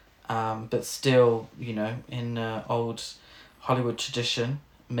 but still, you know, in old Hollywood tradition,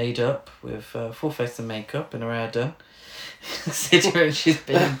 made up with full face of makeup and her hair done, considering she's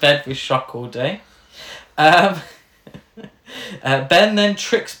been in bed with shock all day. Ben then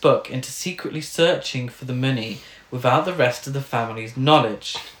tricks Buck into secretly searching for the money without the rest of the family's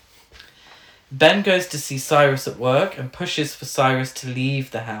knowledge. Ben goes to see Cyrus at work and pushes for Cyrus to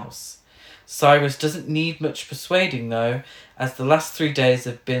leave the house. Cyrus doesn't need much persuading though, as the last 3 days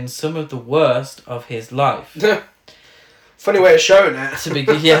have been some of the worst of his life. Funny way of showing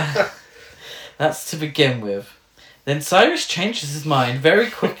it. Yeah, that's to begin with. Then Cyrus changes his mind very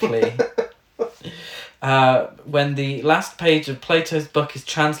quickly when the last page of Plato's book is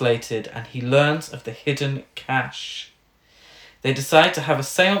translated and he learns of the hidden cash. They decide to have a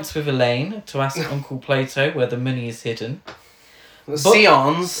séance with Elaine to ask Uncle Plato where the money is hidden.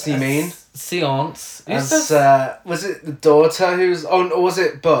 Seance, you mean? Seance. Was it the daughter who's... Oh, or was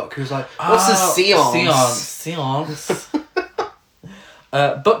it Buck who's like, what's a seance? Seance.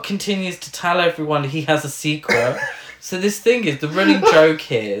 Buck continues to tell everyone he has a secret. So this thing is, the running joke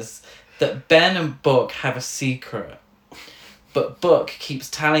here is that Ben and Buck have a secret. But Buck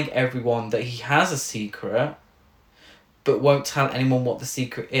keeps telling everyone that he has a secret, but won't tell anyone what the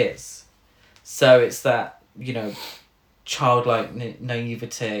secret is. So it's that, you know, childlike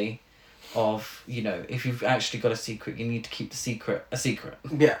naivety of, you know, if you've actually got a secret, you need to keep the secret a secret.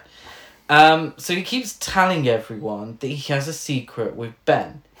 Yeah. So he keeps telling everyone that he has a secret with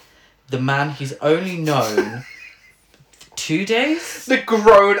Ben, the man he's only known 2 days? The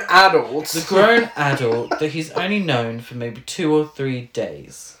grown adult. The grown adult that he's only known for maybe 2 or 3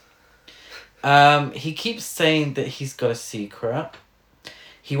 days. He keeps saying that he's got a secret.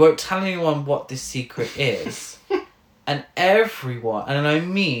 He won't tell anyone what this secret is. And everyone, and I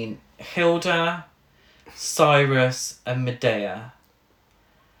mean Hilda, Cyrus, and Medea,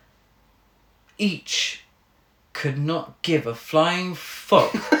 each could not give a flying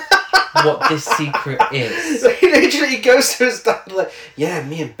fuck what this secret is. He literally goes to his dad like, yeah,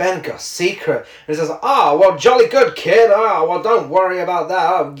 me and Ben got a secret. And he says, well, jolly good, kid. Well, don't worry about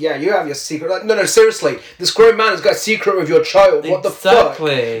that. Oh, yeah, you have your secret. Like, no, seriously. This grown man has got a secret with your child. What the fuck?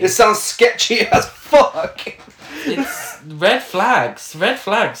 This sounds sketchy as fuck. It's red flags. Red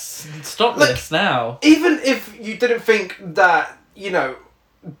flags. Stop this now. Even if you didn't think that, you know,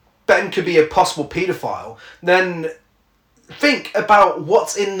 Ben could be a possible paedophile, then think about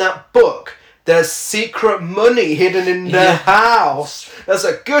what's in that book. There's secret money hidden in the house. There's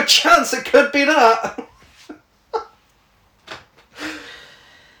a good chance it could be that.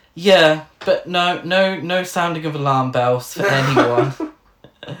 Yeah, but no sounding of alarm bells for anyone.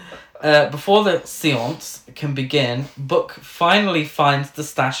 Before the séance can begin, Buck finally finds the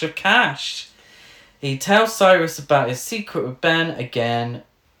stash of cash. He tells Cyrus about his secret with Ben again,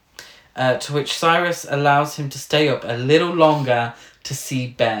 to which Cyrus allows him to stay up a little longer to see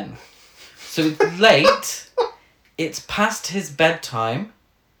Ben. So it's late, it's past his bedtime,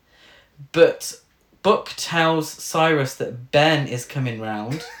 but Buck tells Cyrus that Ben is coming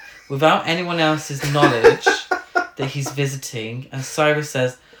round without anyone else's knowledge that he's visiting, and Cyrus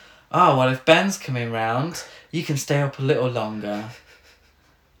says, oh, well, if Ben's coming round, you can stay up a little longer.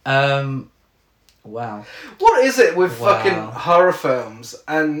 Wow. What is it with fucking horror films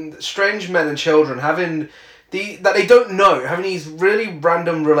and strange men and children having that they don't know, having these really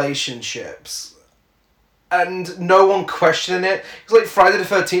random relationships and no one questioning it? It's like Friday the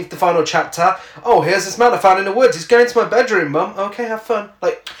 13th, the final chapter. Oh, here's this man I found in the woods. He's going to my bedroom, Mum. Okay, have fun.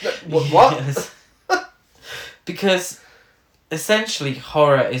 Like, what? Yes. Because essentially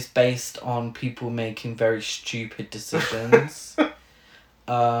horror is based on people making very stupid decisions.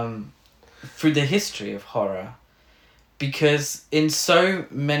 Through the history of horror, because in so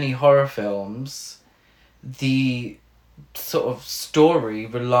many horror films, the sort of story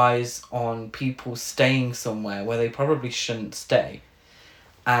relies on people staying somewhere where they probably shouldn't stay.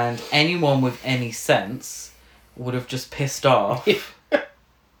 And anyone with any sense would have just pissed off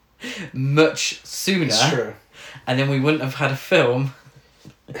much sooner. It's true. And then we wouldn't have had a film.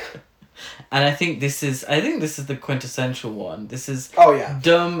 And I think this is the quintessential one. This is Oh yeah.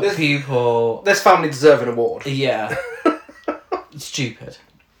 dumb people. This family deserve an award. Yeah. Stupid.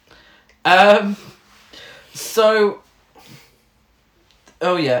 So.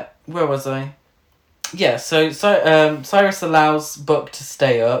 Oh yeah, where was I? Yeah, so Cyrus allows Buck to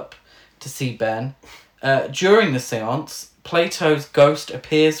stay up to see Ben. During the seance, Plato's ghost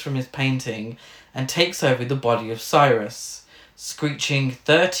appears from his painting and takes over the body of Cyrus, screeching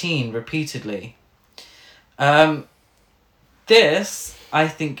 13 repeatedly. This, I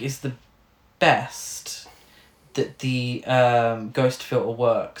think, is the best that the ghost filter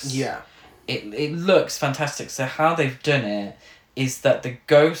works. Yeah. It looks fantastic. So how they've done it is that the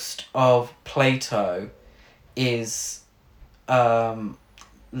ghost of Plato is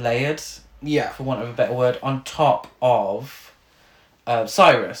layered, Yeah. for want of a better word, on top of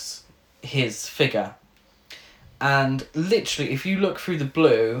Cyrus, his figure. And literally, if you look through the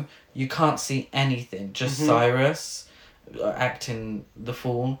blue, you can't see anything, just Cyrus acting the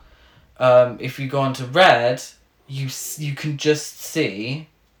fool. If you go on to red, you can just see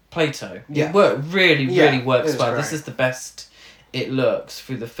Plato. Yeah. It really works it is well. great. This is the best it looks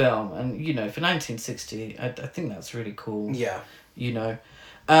through the film. And, for 1960, I think that's really cool. Yeah.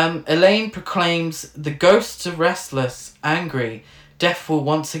 Elaine proclaims, "The ghosts are restless, angry. Death will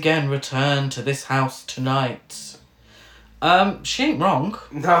once again return to this house tonight." She ain't wrong.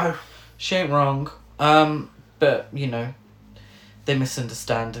 No. She ain't wrong. But, they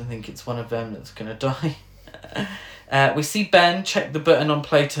misunderstand and think it's one of them that's gonna die. We see Ben check the button on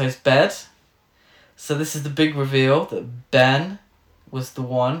Plato's bed. So this is the big reveal that Ben was the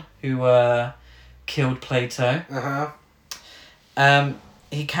one who killed Plato.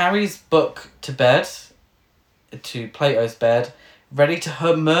 He carries Buck to bed, to Plato's bed, ready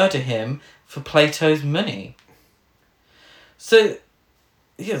to murder him for Plato's money. So,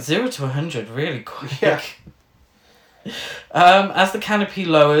 0 to 100 really quick. Yeah. As the canopy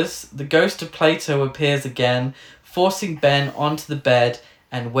lowers, the ghost of Plato appears again, forcing Ben onto the bed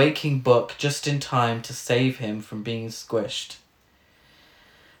and waking Buck just in time to save him from being squished.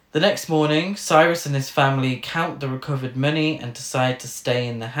 The next morning, Cyrus and his family count the recovered money and decide to stay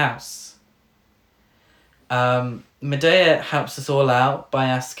in the house. Medea helps us all out by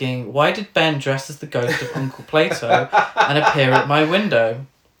asking, why did Ben dress as the ghost of Uncle Plato and appear at my window?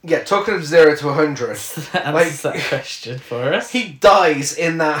 Yeah, talking of 0 to 100. That answers that question for us. He dies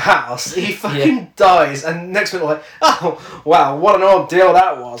in that house. He fucking dies. And next minute, like, oh, wow, what an ordeal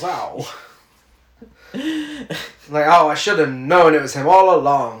that was. Ow. Like, oh, I should have known it was him all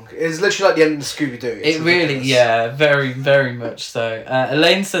along. It's literally like the end of Scooby-Doo. It really, very, very much so.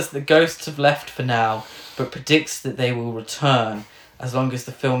 Elaine says the ghosts have left for now, but predicts that they will return as long as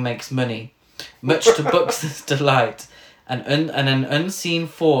the film makes money. Much to Buck's delight, an unseen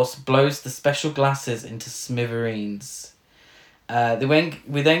force blows the special glasses into smithereens.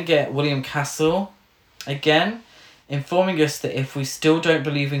 We then get William Castle again, informing us that if we still don't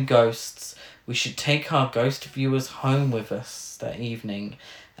believe in ghosts, we should take our ghost viewers home with us that evening,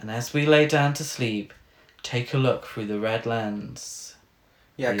 and as we lay down to sleep, take a look through the red lens.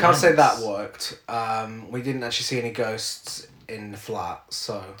 Yeah, I can't say that worked. We didn't actually see any ghosts in the flat,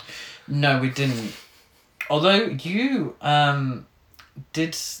 so... No, we didn't. Although you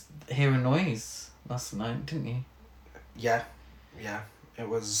did hear a noise last night, didn't you? Yeah. It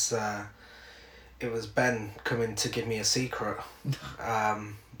was Ben coming to give me a secret.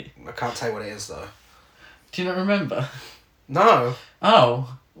 I can't tell you what it is, though. Do you not remember? No.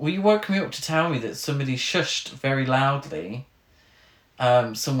 Oh, well, you woke me up to tell me that somebody shushed very loudly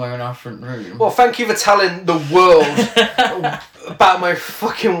somewhere in our front room. Well, thank you for telling the world about my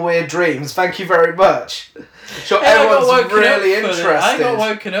fucking weird dreams. Thank you very much. Sure, everyone's really interested. I got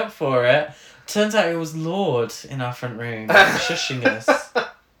woken up for it. Turns out it was Lord in our front room shushing us.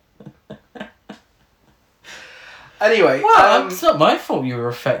 Anyway, well, it's not my fault you were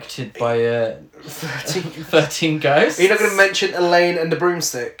affected by 13 ghosts. Are you not going to mention Elaine and the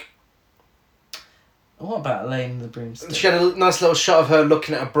broomstick? What about Elaine and the broomstick? She had a nice little shot of her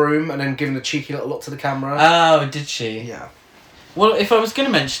looking at a broom and then giving a cheeky little look to the camera. Oh, did she? Yeah. Well, if I was going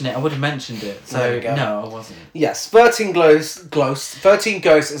to mention it, I would have mentioned it. So, no, I wasn't. Yes, 13 Ghosts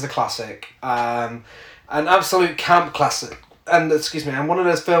is a classic. An absolute camp classic. And, and one of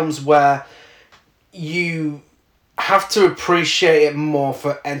those films where you have to appreciate it more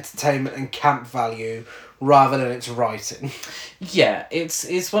for entertainment and camp value rather than its writing. Yeah,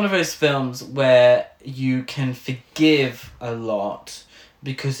 it's one of those films where you can forgive a lot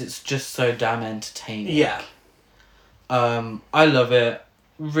because it's just so damn entertaining. Yeah. I love it.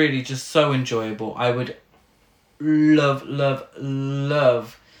 Really, just so enjoyable. I would love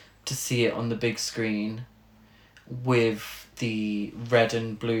to see it on the big screen with the red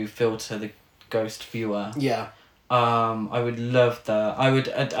and blue filter, the Ghost viewer. Yeah. I would love that.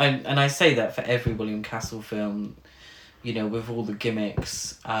 And I say that for every William Castle film, you know, with all the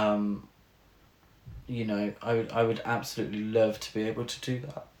gimmicks. You know, I would absolutely love to be able to do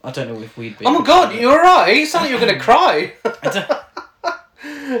that. I don't know if we'd be. Oh my god, you're alright. You sound like you're gonna cry.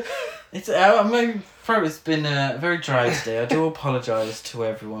 My throat has been very dry today. I do apologise to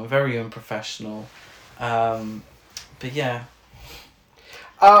everyone. Very unprofessional. But yeah.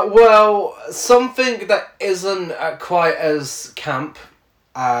 Well, something that isn't quite as camp,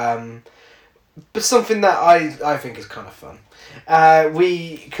 but something that I think is kind of fun.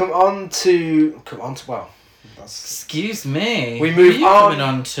 We come on to well. Excuse me. We move on. Coming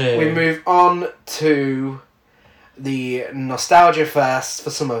on to? We move on to the nostalgia fest for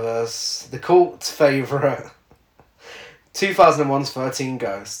some of us, the cult favourite, 2001's 13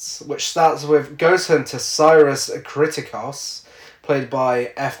 Ghosts, which starts with Ghost Hunter Cyrus Kritikos, played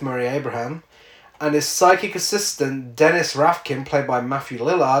by F. Murray Abraham, and his psychic assistant Dennis Rafkin, played by Matthew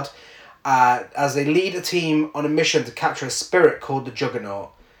Lillard, as they lead a team on a mission to capture a spirit called the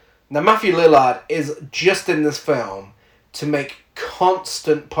Juggernaut. Now, Matthew Lillard is just in this film to make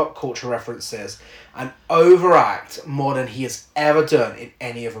constant pop culture references and overact more than he has ever done in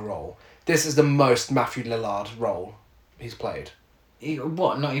any other role. This is the most Matthew Lillard role he's played.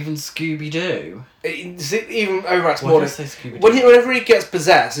 What? Not even Scooby-Doo? Even overacts Why more did I than... say Scooby-Doo? Whenever he gets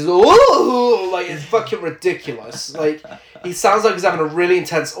possessed, he's oh, like, it's fucking ridiculous. Like, he sounds like he's having a really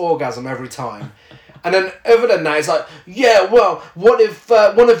intense orgasm every time. And then, other than that, it's like, yeah, well, what if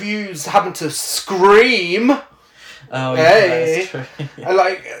one of yous happened to scream? Oh, hey. Yeah, that's true. And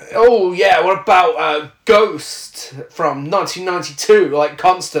like, oh, yeah, what about Ghost from 1992? Like,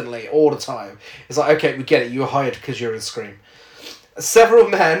 constantly, all the time. It's like, okay, we get it, you were hired because you're in Scream. Several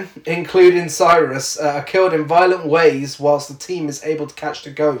men, including Cyrus, are killed in violent ways whilst the team is able to catch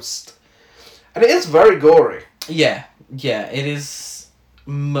the ghost. And it is very gory. Yeah, it is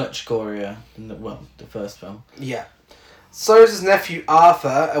much gorier than the first film. Yeah. Cyrus's nephew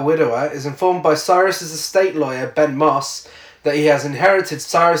Arthur, a widower, is informed by Cyrus's estate lawyer Ben Moss that he has inherited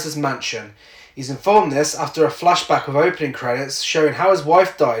Cyrus's mansion. He's informed this after a flashback of opening credits showing how his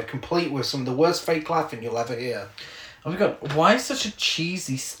wife died, complete with some of the worst fake laughing you'll ever hear. Oh my god, why such a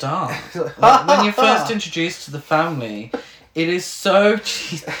cheesy start? Like, when you're first introduced to the family, it is so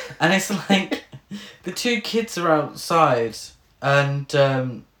cheesy. And it's like, the two kids are outside,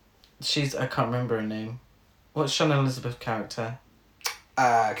 and she's, I can't remember her name. What's Sean Elizabeth's character?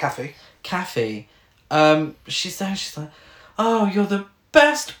 Kathy. Kathy. She's there, she's like, oh, you're the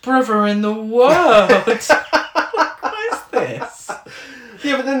best brother in the world. What is this?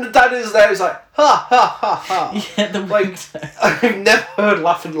 Yeah, but then the dad is there, he's like, ha, ha, ha, ha. Yeah, the like, I've never heard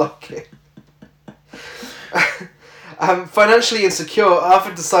laughing like it. Financially insecure,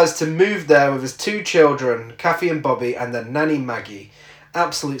 Arthur decides to move there with his two children, Kathy and Bobby, and their nanny Maggie.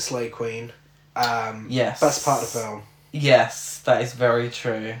 Absolute slay queen. Yes. Best part of the film. Yes, that is very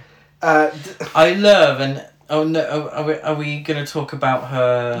true. I love, and oh no, are we going to talk about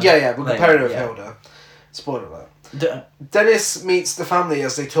her? Yeah, we're comparing her with yeah. Hilda. Spoiler alert. Dennis meets the family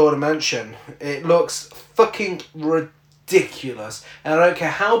as they tour the mansion. It looks fucking ridiculous. And I don't care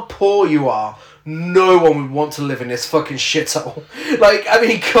how poor you are, no one would want to live in this fucking shithole. Like, I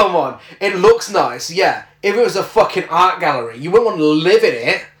mean, come on. It looks nice, yeah. If it was a fucking art gallery, you wouldn't want to live in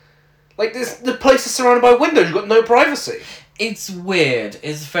it. Like, the place is surrounded by windows, you've got no privacy. It's weird.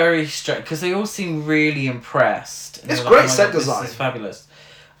 It's very strange, because they all seem really impressed. It's great set design. This is fabulous.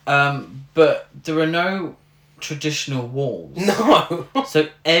 But there are no traditional walls. No. So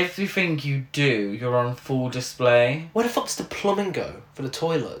everything you do, you're on full display. Where the fuck does the plumbing go for the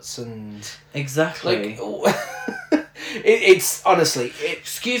toilets and... Exactly. Like, it's honestly...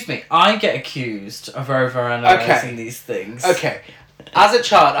 Excuse me, I get accused of overanalyzing these things. Okay. As a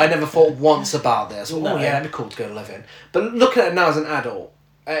child, I never thought once about this. No. Oh yeah, that'd be cool to go live in. But looking at it now as an adult,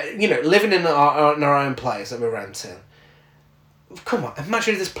 living in our own place that we're renting. Come on,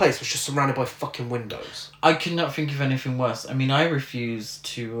 imagine if this place was just surrounded by fucking windows. I could not think of anything worse. I mean, I refuse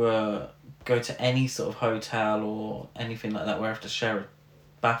to go to any sort of hotel or anything like that where I have to share a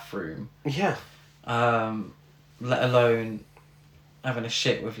bathroom. Yeah. Let alone having a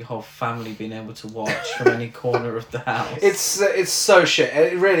shit with your whole family being able to watch from any corner of the house. It's so shit.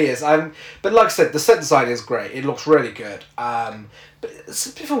 It really is. But like I said, the set design is great. It looks really good. But it's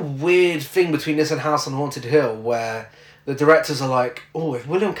a bit of a weird thing between this and House on Haunted Hill, where the directors are like, oh, if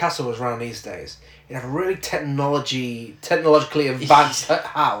William Castle was around these days, he'd have a really technologically advanced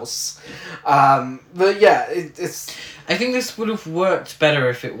house. But yeah, it's... I think this would have worked better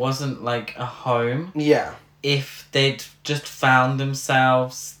if it wasn't like a home. Yeah. If they'd just found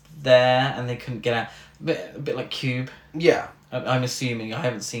themselves there and they couldn't get out. A bit like Cube. Yeah. I'm assuming. I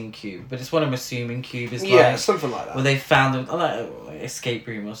haven't seen Cube, but it's what I'm assuming Cube is Yeah, like. something like that. Where they found them, like escape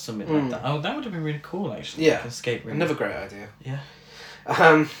room or something like that. Oh, that would have been really cool, actually. Yeah. Like an escape room. Another great idea. Yeah.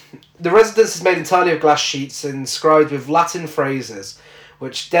 The residence is made entirely of glass sheets inscribed with Latin phrases,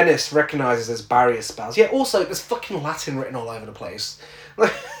 which Dennis recognises as barrier spells. Yeah, also, there's fucking Latin written all over the place.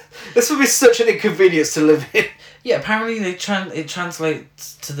 Like, this would be such an inconvenience to live in. Yeah, apparently it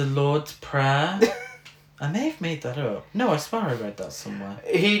translates to the Lord's Prayer. I may have made that up. No, I swear I read that somewhere.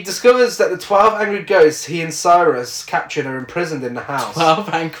 He discovers that the 12 angry ghosts he and Cyrus captured are imprisoned in the house. 12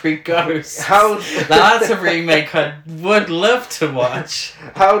 Angry Ghosts. Held... Now that's a remake I would love to watch.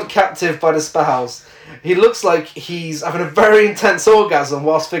 Held captive by the spells. He looks like he's having a very intense orgasm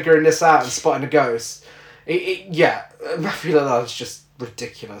whilst figuring this out and spotting a ghost. Yeah, I feel like that was just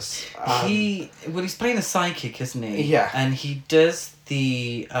ridiculous. He's playing a psychic, isn't he? Yeah. And he does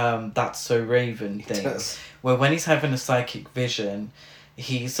the That's So Raven thing. Where when he's having a psychic vision,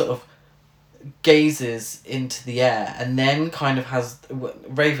 he sort of gazes into the air and then kind of has...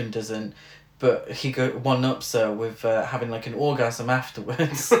 Raven doesn't, but he one-ups her with having like an orgasm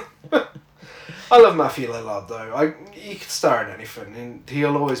afterwards. I love Matthew Lillard though. He could star in anything and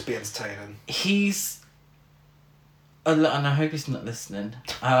he'll always be entertaining. He's... And I hope he's not listening.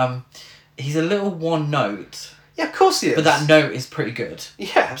 He's a little one note. Yeah, of course he is. But that note is pretty good.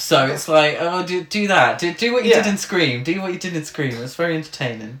 Yeah. So it's like, oh, do that. Do what you Yeah. did in Scream. Do what you did in Scream. It's very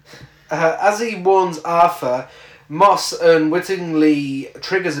entertaining. As he warns Arthur, Moss unwittingly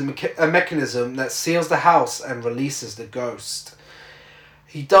triggers a mechanism that seals the house and releases the ghost.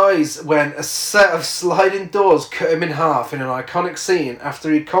 He dies when a set of sliding doors cut him in half in an iconic scene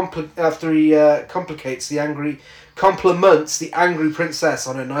after he compliments the angry princess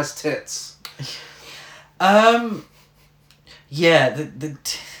on her nice tits. Yeah,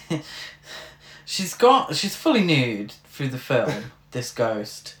 she's fully nude through the film, this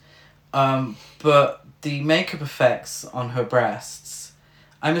ghost. But the makeup effects on her breasts,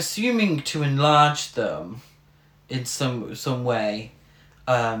 I'm assuming to enlarge them in some way,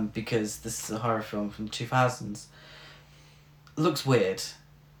 because this is a horror film from the 2000s, looks weird.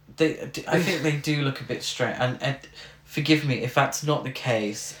 I think they do look a bit strange, and forgive me if that's not the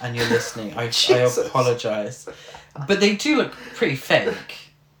case and you're listening. I apologise, but they do look pretty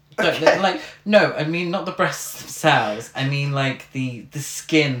fake. Okay. Like, no, I mean not the breasts themselves. I mean like the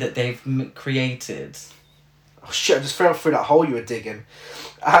skin that they've created. Oh shit! I just fell through that hole you were digging.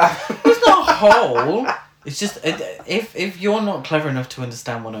 It's not a hole. It's just if you're not clever enough to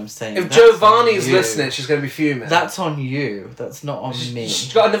understand what I'm saying. If Giovanni's listening, she's going to be fuming. That's on you. That's not on me.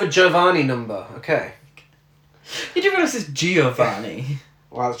 She's got another Giovanni number. Okay. You do realise it's Giovanni.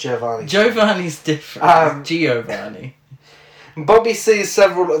 Well, it's Giovanni. Giovanni's different. Giovanni. Bobby sees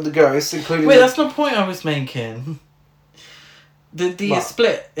several of the ghosts, including... Wait, that's not the point I was making. The What?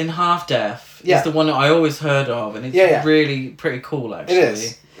 split in Half Death Yeah. is the one that I always heard of, and it's really pretty cool, actually. It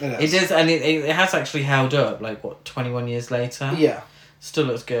is. It is, and it has actually held up, 21 years later? Yeah. Still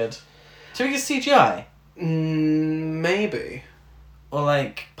looks good. So we get CGI? Maybe. Or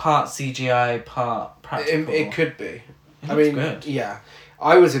part CGI, part practical? It could be. It looks good. Yeah.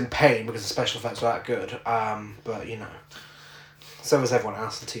 I was in pain because the special effects were that good. But, so was everyone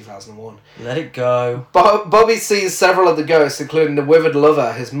else in 2001. Let it go. Bobby sees several of the ghosts, including the withered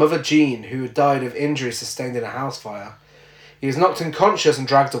lover, his mother Jean, who had died of injuries sustained in a house fire. He is knocked unconscious and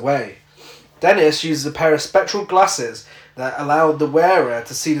dragged away. Dennis uses a pair of spectral glasses that allowed the wearer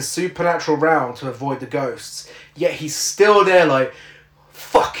to see the supernatural realm to avoid the ghosts. Yet he's still there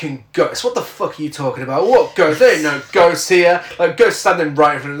fucking ghosts. What the fuck are you talking about? What ghosts? There ain't no ghosts here. Ghosts standing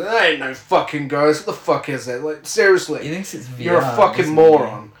right in front of them. There ain't no fucking ghosts. What the fuck is it? Seriously. He thinks it's VR, You're a fucking isn't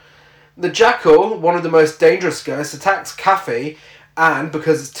moron. The Jackal, one of the most dangerous ghosts, attacks Kathy, and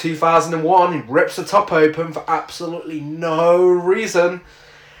because it's 2001, he rips the top open for absolutely no reason.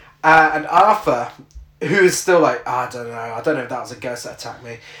 And Arthur, who is still I don't know if that was a ghost that attacked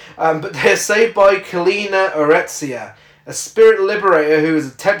me. But they're saved by Kalina Orezia, a spirit liberator who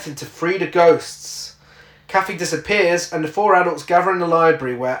is attempting to free the ghosts. Kathy disappears, and the four adults gather in the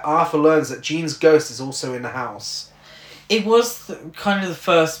library where Arthur learns that Jean's ghost is also in the house. It was kind of the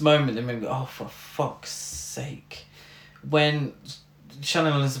first moment that made me go, oh, for fuck's sake. When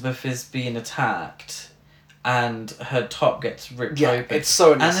Shannon Elizabeth is being attacked and her top gets ripped open. It's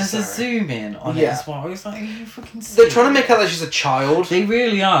so and there's a zoom in on it as well. It's like, are you fucking serious? They're trying to make out that she's a child. They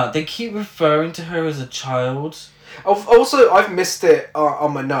really are. They keep referring to her as a child. Also, I've missed it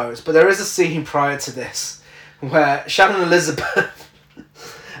on my notes, but there is a scene prior to this where Shannon Elizabeth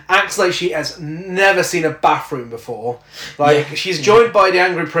acts like she has never seen a bathroom before. Like, she's joined by the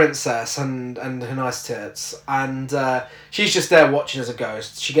angry princess and her nice tits, and she's just there watching as a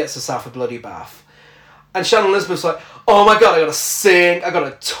ghost. She gets herself a bloody bath. And Shannon Elizabeth's like, oh my god, I got a sink, I got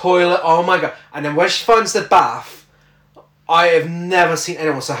a toilet, oh my god. And then when she finds the bath, I have never seen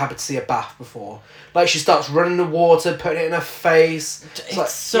anyone so happy to see a bath before. Like, she starts running the water, putting it in her face.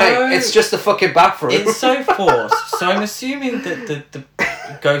 It's like, mate, it's just a fucking bathroom. It's so forced. So I'm assuming that the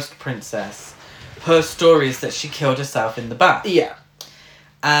ghost princess, her story is that she killed herself in the bath. Yeah.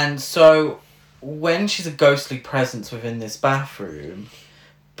 And so when she's a ghostly presence within this bathroom,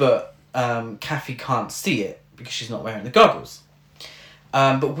 but Kathy can't see it because she's not wearing the goggles.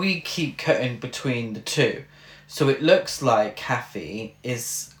 But we keep cutting between the two. So it looks like Kathy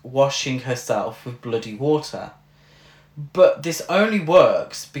is washing herself with bloody water. But this only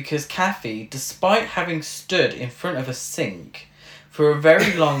works because Kathy, despite having stood in front of a sink for a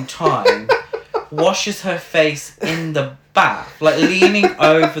very long time, washes her face in the bath. Like, leaning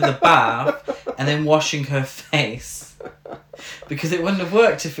over the bath and then washing her face. Because it wouldn't have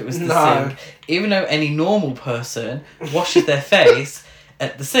worked if it was the sink. Even though any normal person washes their face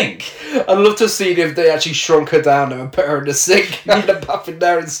at the sink. I'd love to see if they actually shrunk her down and put her in the sink and the bath in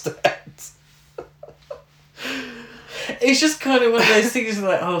there instead. It's just kind of one of those things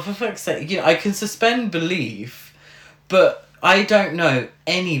like, oh, for fuck's sake. You know, I can suspend belief, but I don't know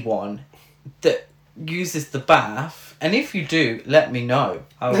anyone that uses the bath, and if you do, let me know.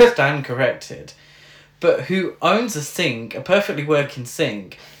 I'll stand corrected. But who owns a sink, a perfectly working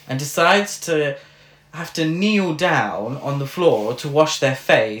sink, and decides to have to kneel down on the floor to wash their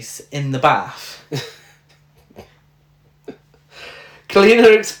face in the bath.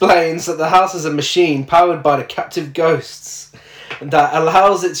 Cleaner explains that the house is a machine powered by the captive ghosts that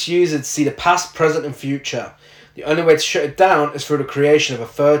allows its user to see the past, present and future. The only way to shut it down is through the creation of a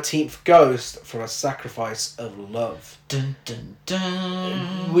 13th ghost from a sacrifice of love. Dun, dun,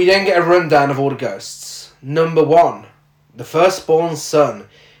 dun. We then get a rundown of all the ghosts. Number 1, the firstborn son.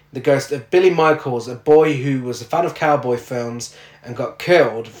 The ghost of Billy Michaels, a boy who was a fan of cowboy films and got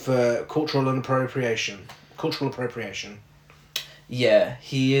killed for cultural appropriation. Yeah,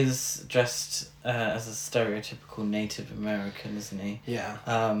 he is dressed as a stereotypical Native American, isn't he? Yeah.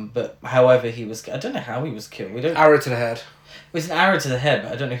 But however he was... I don't know how he was killed. Arrow to the head. It was an arrow to the head,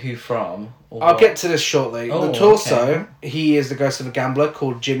 but I don't know who from. I'll get to this shortly. The torso, he is the ghost of a gambler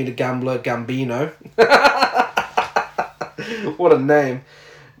called Jimmy the Gambler Gambino. What a name.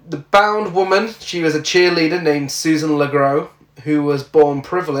 The bound woman, she was a cheerleader named Susan Legros, who was born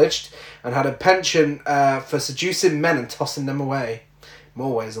privileged and had a penchant for seducing men and tossing them away.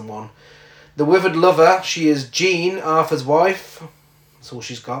 More ways than one. The withered lover, she is Jean, Arthur's wife. That's all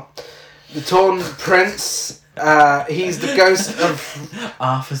she's got. The torn prince, he's the ghost of...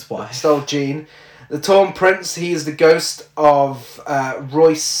 Arthur's wife. Stole Jean. The torn prince, he is the ghost of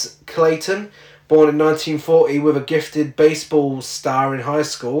Royce Clayton, born in 1940 with a gifted baseball star in high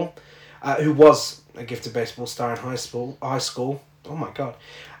school, who was a gifted baseball star in high school. Oh my god.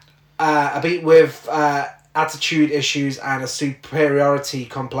 A beat with attitude issues and a superiority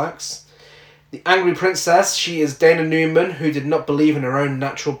complex. The angry princess, she is Dana Newman, who did not believe in her own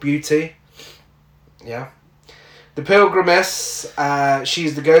natural beauty. Yeah. The pilgrimess,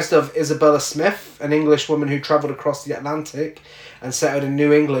 she's the ghost of Isabella Smith, an English woman who travelled across the Atlantic and settled in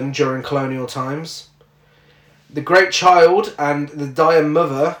New England during colonial times. The Great Child and the Dire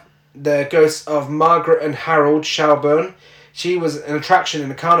Mother, the ghosts of Margaret and Harold Shelburne. She was an attraction in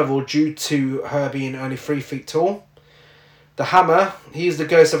the carnival due to her being only 3 feet tall. The Hammer, he's the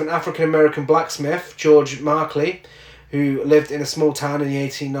ghost of an African-American blacksmith, George Markley, who lived in a small town in the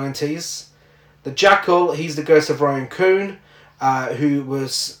 1890s. The Jackal, he's the ghost of Ryan Coon, who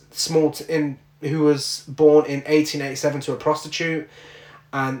was born in 1887 to a prostitute.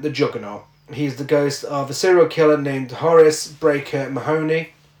 And the Juggernaut, he's the ghost of a serial killer named Horace Breaker Mahoney.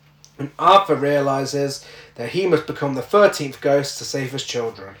 And Arthur realises that he must become the 13th ghost to save his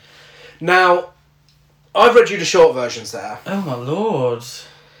children. Now, I've read you the short versions there. Oh my lord.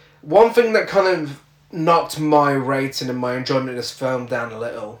 One thing that kind of knocked my rating and my enjoyment of this film down a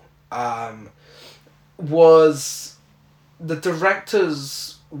little was the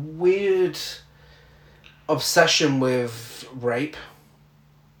director's weird obsession with rape.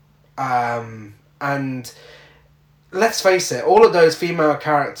 And let's face it, all of those female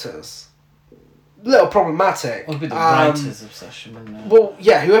characters, little problematic. Or with the writer's obsession, wouldn't it? Well,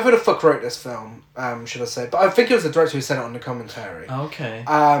 yeah, whoever the fuck wrote this film, should I say. But I think it was the director who said it on the commentary. Okay.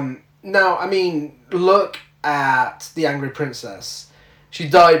 Now, I mean, look at The Angry Princess. She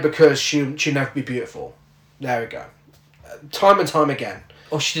died because she'd never be beautiful. There we go. Time and time again.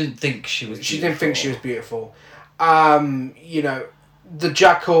 Or she didn't think she was beautiful. She didn't think she was beautiful. You know, the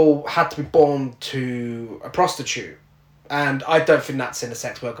jackal had to be born to a prostitute. And I don't think that's in a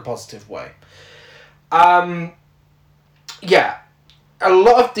sex worker positive way. Yeah. A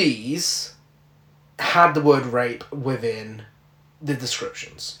lot of these had the word rape within the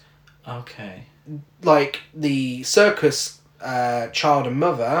descriptions. Okay. Like, the circus child and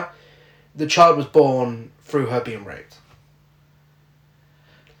mother, the child was born through her being raped.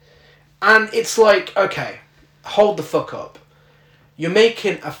 And it's like, okay, hold the fuck up. You're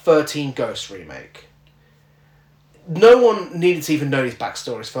making a 13 Ghosts remake. No one needed to even know these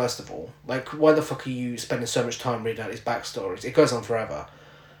backstories, first of all. Like, why the fuck are you spending so much time reading out these backstories? It goes on forever.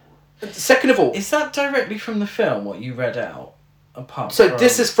 Second of all... Is that directly from the film, what you read out? Apart So from...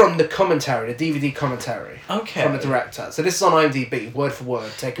 this is from the commentary, the DVD commentary. Okay. From the director. So this is on IMDb, word for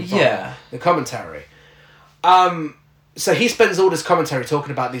word, taken from the commentary. So he spends all this commentary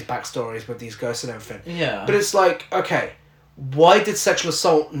talking about these backstories with these ghosts and everything. Yeah. But it's like, okay, why did sexual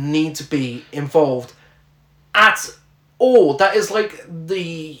assault need to be involved at all? That is like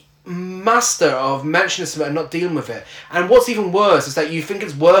the master of mentioning something and not dealing with it. And what's even worse is that you think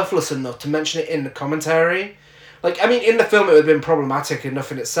it's worthless enough to mention it in the commentary. Like, I mean, in the film it would have been problematic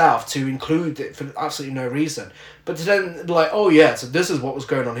enough in itself to include it for absolutely no reason. But to then, like, oh yeah, so this is what was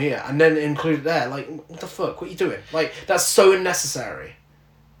going on here, and then include it there, like, what the fuck, what are you doing? Like, that's so unnecessary.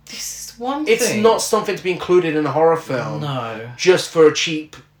 This is one It's thing. not something to be included in a horror film. No. Just for a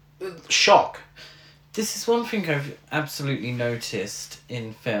cheap shock. This is one thing I've absolutely noticed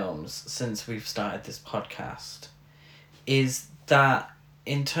in films since we've started this podcast, is that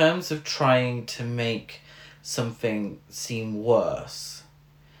in terms of trying to make something seem worse,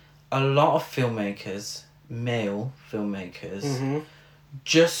 a lot of filmmakers, male filmmakers,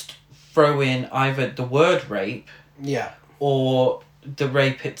 just throw in either the word rape or the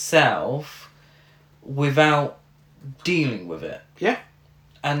rape itself without dealing with it. Yeah.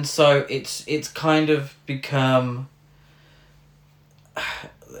 And so it's kind of become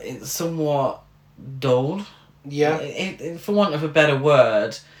it's somewhat dulled. Yeah. For want of a better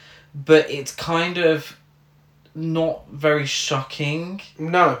word, but it's kind of not very shocking.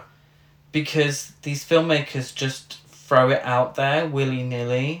 No. Because these filmmakers just throw it out there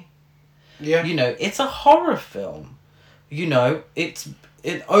willy-nilly. Yeah. You know, it's a horror film. You know, it's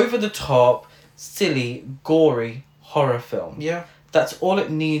an over-the-top, silly, gory horror film. Yeah. That's all it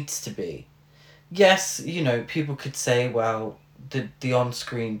needs to be. Yes, you know, people could say, well, the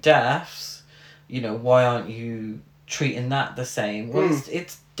on-screen deaths, you know, why aren't you treating that the same? Well,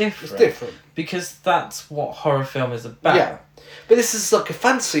 it's different. It's different. Because that's what horror film is about. Yeah. But this is like a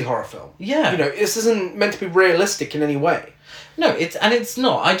fantasy horror film. Yeah. You know, this isn't meant to be realistic in any way. No, it's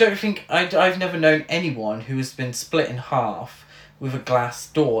not. I don't think... I've never known anyone who has been split in half with a glass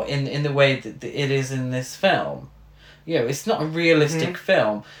door in the way that it is in this film. You know, it's not a realistic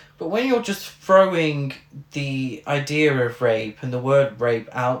film. But when you're just throwing the idea of rape and the word rape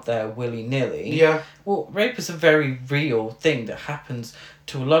out there willy-nilly... Yeah. Well, rape is a very real thing that happens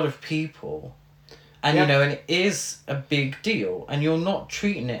to a lot of people. And, you know, and it is a big deal. And you're not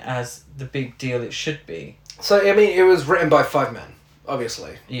treating it as the big deal it should be. So, I mean, it was written by 5 men,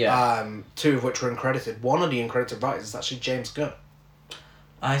 obviously. Yeah. 2 of which were uncredited. One of the uncredited writers is actually James Gunn.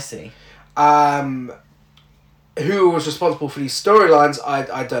 I see. Who was responsible for these storylines,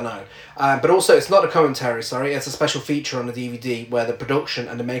 I don't know. But also, it's not a commentary, sorry. It's a special feature on the DVD where the production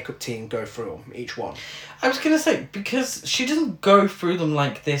and the makeup team go through them, each one. I was going to say, because she doesn't go through them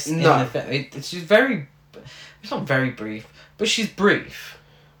like this in No. the film. She's very... It's not very brief, but she's brief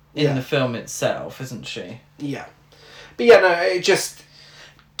in the film itself, isn't she? Yeah. But yeah, no, it just...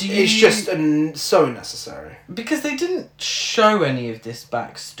 It's just so unnecessary. Because they didn't show any of this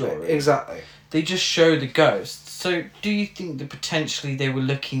backstory. Exactly. They just show the ghosts. So, do you think that potentially they were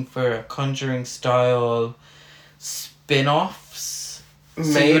looking for a Conjuring style spin-offs?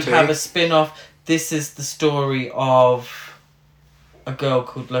 Maybe. So you would have a spin-off. This is the story of a girl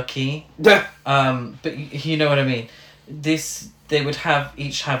called Lucky. Yeah. But you know what I mean. They would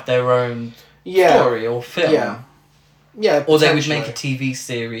each have their own Yeah. story or film. Yeah. Yeah. Or they would make a potentially. TV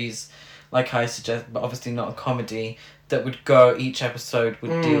series, like I suggest, but obviously not a comedy, that would go, each episode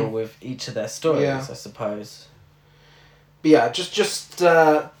would deal with each of their stories, I suppose. But yeah, just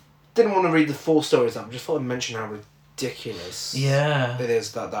didn't want to read the full stories up. Just thought I'd mention how ridiculous it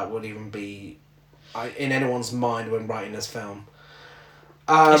is that would even be in anyone's mind when writing this film.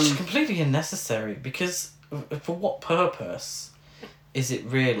 It's completely unnecessary, because for what purpose is it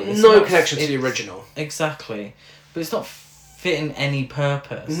really? It's no connection to the original. Exactly. But it's not fitting any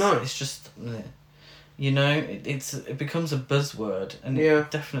purpose. No. It's just, you know, it becomes a buzzword, and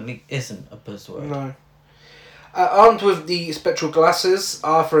it definitely isn't a buzzword. No. Armed with the spectral glasses,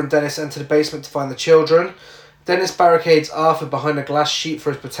 Arthur and Dennis enter the basement to find the children. Dennis barricades Arthur behind a glass sheet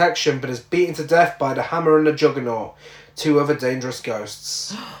for his protection, but is beaten to death by the Hammer and the Juggernaut, two other dangerous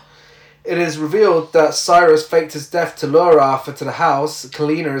ghosts. It is revealed that Cyrus faked his death to lure Arthur to the house.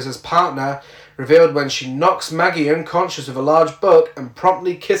 Kalina is his partner, revealed when she knocks Maggie unconscious with a large book and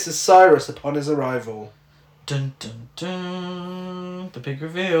promptly kisses Cyrus upon his arrival. Dun dun dun. The big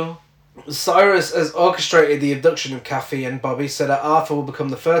reveal. Cyrus has orchestrated the abduction of Kathy and Bobby so that Arthur will become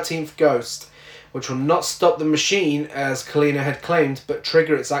the 13th ghost, which will not stop the machine, as Kalina had claimed, but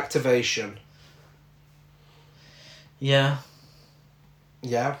trigger its activation. Yeah.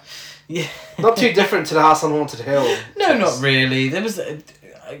 Yeah? Yeah. Not too different to the House on Haunted Hill. No, not really. There was...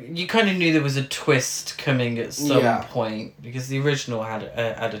 you kind of knew there was a twist coming at some point, because the original had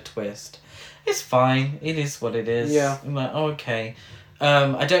a twist. It's fine. It is what it is. Yeah. I'm like, oh, okay.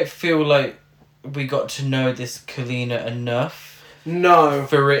 I don't feel like we got to know this Kalina enough. No.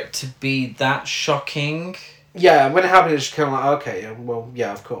 For it to be that shocking. Yeah, when it happened, it's just kind of like, okay, well,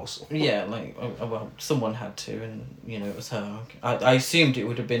 yeah, of course. Yeah, like, well, someone had to, and, you know, it was her. I assumed it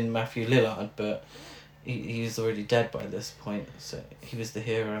would have been Matthew Lillard, but he was already dead by this point, so he was the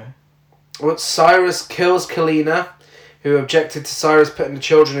hero. Well, Cyrus kills Kalina, who objected to Cyrus putting the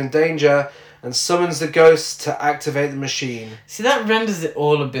children in danger, and summons the ghosts to activate the machine. See, that renders it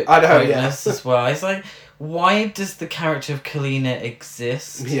all a bit pointless as well. It's like, why does the character of Kalina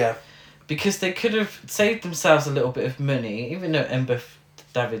exist? Yeah. Because they could have saved themselves a little bit of money, even though Ember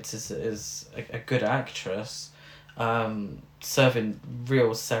Davids is a good actress, serving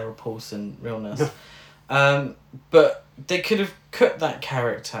real Sarah Paulson realness. But they could have cut that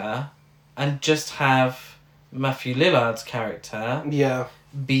character and just have Matthew Lillard's character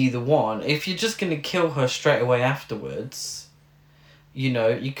be the one. If you're just going to kill her straight away afterwards, you know,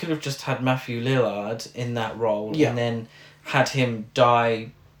 you could have just had Matthew Lillard in that role and then had him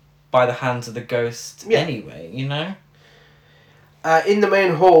die by the hands of the ghost anyway, you know? In the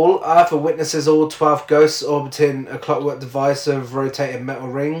main hall, Arthur witnesses all 12 ghosts orbiting a clockwork device of rotating metal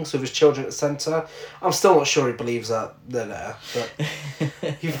rings with his children at the centre. I'm still not sure he believes that they're there.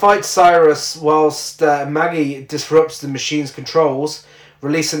 But he fights Cyrus whilst Maggie disrupts the machine's controls,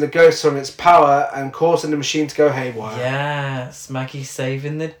 releasing the ghost from its power and causing the machine to go haywire. Yes, Maggie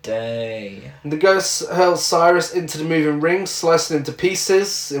saving the day. The ghost hurls Cyrus into the moving rings, slicing him to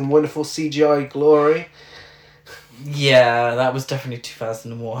pieces in wonderful CGI glory. Yeah, that was definitely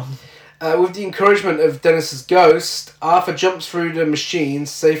 2001. With the encouragement of Dennis's ghost, Arthur jumps through the machine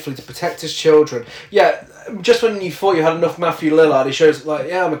safely to protect his children. Yeah, just when you thought you had enough Matthew Lillard, he shows like,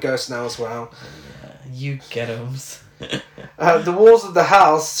 yeah, I'm a ghost now as well. Yeah, you get-ems. The walls of the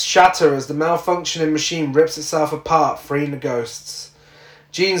house shatter as the malfunctioning machine rips itself apart, freeing the ghosts.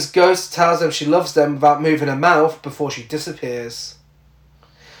 Jean's ghost tells them she loves them without moving her mouth before she disappears.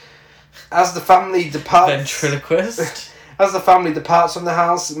 As the family departs... Ventriloquist. As the family departs from the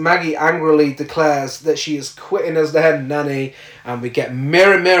house, Maggie angrily declares that she is quitting as the head nanny, and we get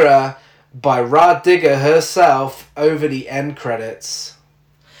Mirror Mirror by Rah Digger herself over the end credits.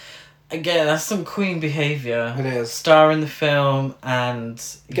 Again, that's some queen behaviour. It is. Star in the film and...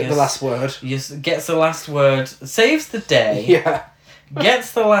 Get the last word. Yes, gets the last word. Saves the day. Yeah.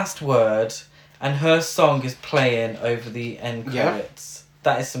 Gets the last word, and her song is playing over the end credits.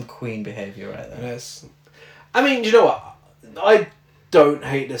 That is some queen behaviour right there. It is. I mean, you know what? I don't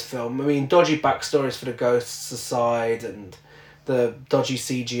hate this film. I mean, dodgy backstories for the ghosts aside, and the dodgy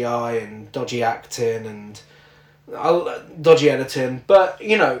CGI and dodgy acting and dodgy editing. But,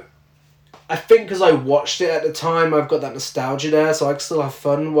 you know, I think because I watched it at the time, I've got that nostalgia there, so I can still have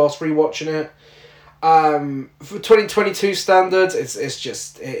fun whilst rewatching it. For 2022 standards,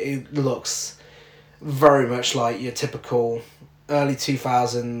 it looks very much like your typical early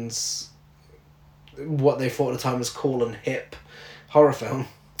 2000s, what they thought at the time was cool and hip horror film.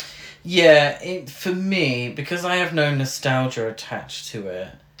 Yeah, for me, because I have no nostalgia attached to it,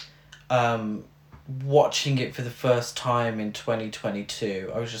 watching it for the first time in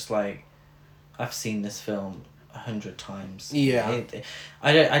 2022, I was just like, I've seen this film 100 times. Yeah.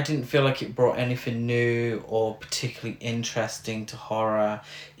 I didn't feel like it brought anything new or particularly interesting to horror,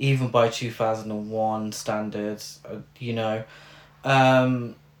 even by 2001 standards. You know, yeah,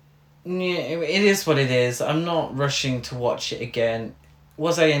 it is what it is. I'm not rushing to watch it again.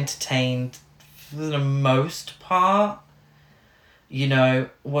 Was I entertained for the most part? You know,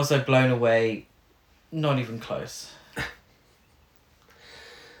 was I blown away? Not even close.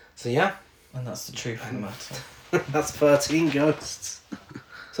 So yeah. And that's the truth of the matter. That's 13 ghosts.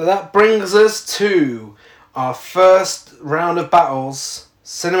 So that brings us to our first round of battles: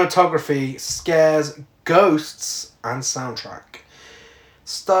 cinematography, scares, ghosts, and soundtrack.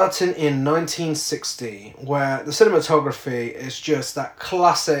 Starting in 1960, where the cinematography is just that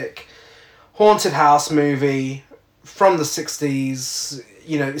classic haunted house movie from the 60s.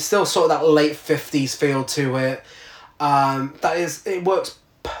 You know, it's still sort of that late 50s feel to it. It works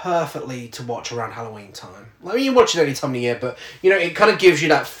perfectly to watch around Halloween time. I mean, you watch it any time of the year, but, you know, it kind of gives you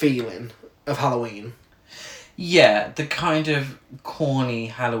that feeling of Halloween. Yeah, the kind of corny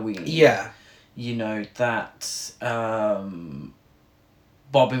Halloween. Yeah. You know, that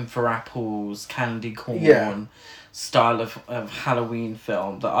bobbing for apples, candy corn style of Halloween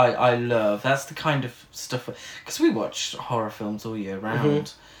film that I love. That's the kind of stuff... Because we watch horror films all year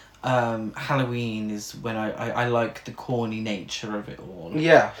round. Halloween is when I like the corny nature of it all.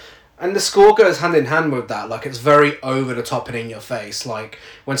 Yeah. And the score goes hand in hand with that. Like, it's very over the top and in your face. Like,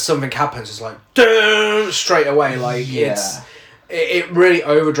 when something happens, it's like, dun, straight away. Like, it really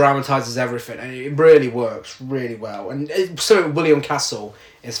over dramatizes everything, and it really works really well. And something William Castle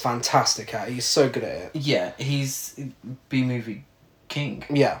is fantastic at. He's so good at it. Yeah, he's B-movie king.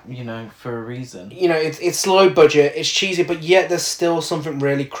 Yeah. You know, for a reason. You know, it's low budget, it's cheesy, but yet there's still something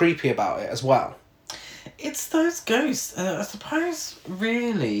really creepy about it as well. It's those ghosts. I suppose,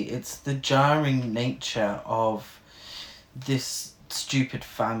 really, it's the jarring nature of this stupid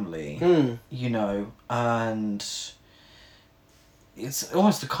family, you know, and it's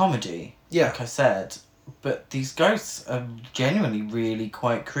almost a comedy, like I said, but these ghosts are genuinely really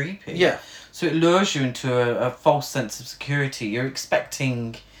quite creepy. Yeah. So it lures you into a false sense of security. You're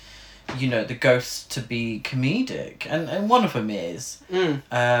expecting, you know, the ghosts to be comedic, and one of them is.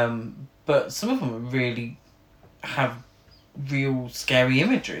 But some of them really have real scary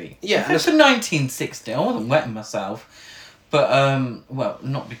imagery. Yeah. For 1960, I wasn't wetting myself, but well,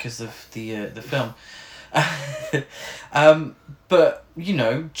 not because of the film, but you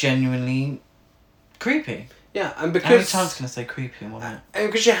know, genuinely creepy. Yeah, and because... How many times can I say creepy in 1 minute? And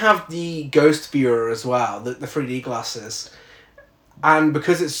because you have the ghost viewer as well, the 3D glasses, and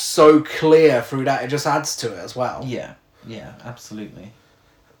because it's so clear through that, it just adds to it as well. Yeah, absolutely.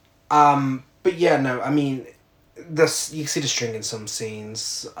 But yeah, no, I mean, you see the string in some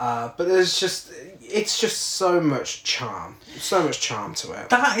scenes, but it's just so much charm to it.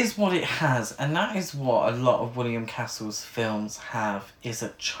 That is what it has, and that is what a lot of William Castle's films have, is a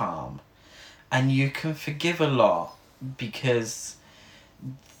charm. And you can forgive a lot because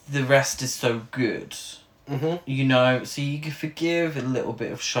the rest is so good. You know, so you can forgive a little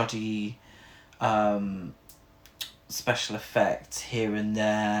bit of shoddy special effects here and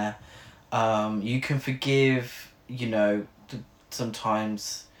there. You can forgive, you know,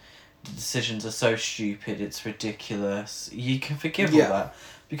 sometimes the decisions are so stupid, it's ridiculous. You can forgive all that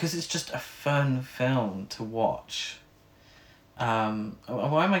because it's just a fun film to watch.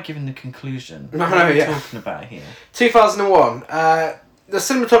 Why am I giving the conclusion? What are we talking about here? 2001. The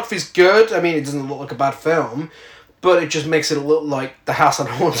cinematography's good. I mean, it doesn't look like a bad film, but it just makes it look like the House on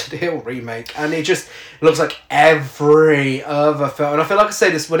Haunted Hill remake, and it just looks like every other film. And I feel like I say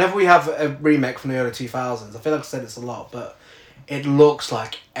this whenever we have a remake from the early 2000s. I feel like I say this a lot, but it looks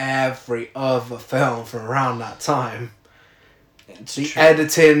like every other film from around that time. It's the true.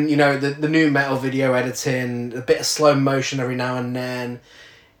 editing, you know, the new metal video editing, a bit of slow motion every now and then.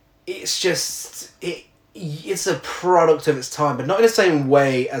 It's just it's a product of its time, but not in the same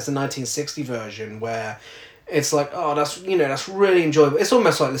way as the 1960 version where it's like, oh, that's really enjoyable. It's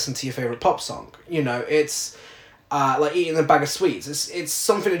almost like listening to your favorite pop song. You know, it's like eating a bag of sweets. It's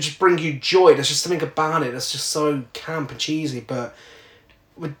something that just brings you joy. There's just something about it that's just so camp and cheesy. But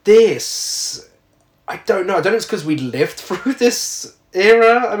with this, I don't know. I don't know if it's because we lived through this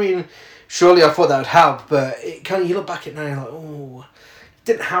era. I mean, surely I thought that would help, but it kind of, you look back at it now and you're like, oh, it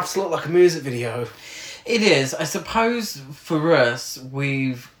didn't have to look like a music video. It is. I suppose for us,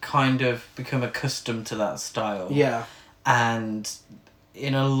 we've kind of become accustomed to that style. Yeah. And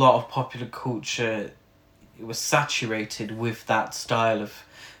in a lot of popular culture, it was saturated with that style of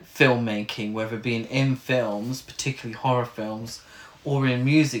filmmaking, whether it being in films, particularly horror films, or in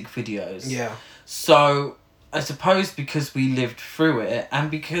music videos. Yeah. So I suppose because we lived through it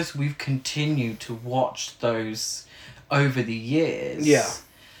and because we've continued to watch those over the years,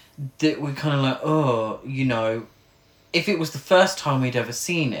 that we're kind of like, oh, you know, if it was the first time we'd ever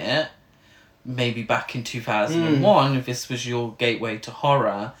seen it, maybe back in 2001, if this was your gateway to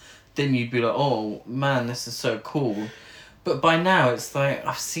horror, then you'd be like, oh man, this is so cool. But by now it's like,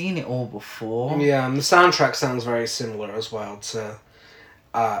 I've seen it all before. Yeah, and the soundtrack sounds very similar as well to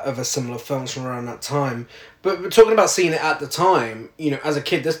other similar films from around that time. But talking about seeing it at the time, you know, as a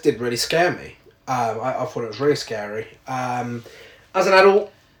kid, this did really scare me. I thought it was really scary. As an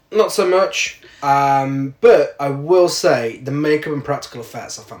adult, not so much. But I will say the makeup and practical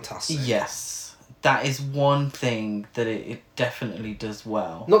effects are fantastic. Yes, that is one thing that it definitely does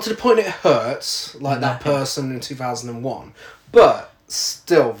well. Not to the point it hurts, like that person in 2001, but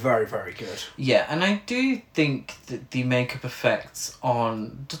still very, very good. Yeah, and I do think that the makeup effects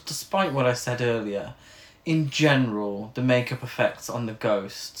on, despite what I said earlier, in general, the makeup effects on the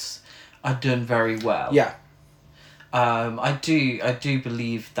ghosts are done very well. Yeah. I do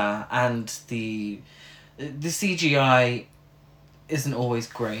believe that, and the CGI isn't always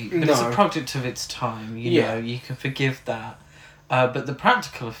great, but it's a product of its time. You know, you can forgive that. But the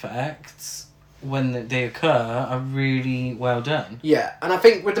practical effects, when they occur, are really well done. Yeah, and I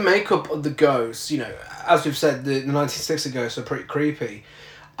think with the makeup of the ghosts, you know, as we've said, the 1960 ghosts are pretty creepy.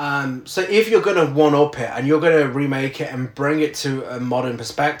 So if you're going to one-up it and you're going to remake it and bring it to a modern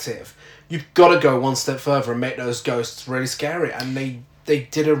perspective, you've got to go one step further and make those ghosts really scary. And they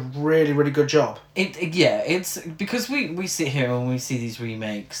did a really, really good job. It's because we sit here and we see these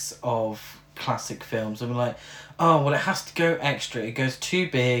remakes of classic films and we're like, oh, well, it has to go extra. It goes too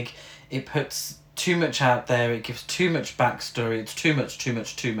big. It puts too much out there. It gives too much backstory. It's too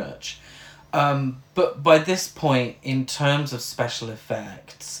much. But by this point, in terms of special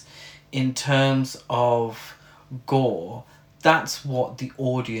effects, in terms of gore, that's what the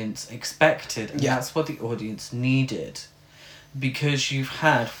audience expected. And that's what the audience needed. Because you've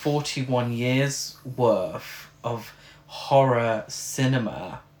had 41 years worth of horror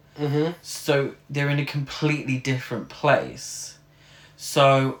cinema. Mm-hmm. So they're in a completely different place.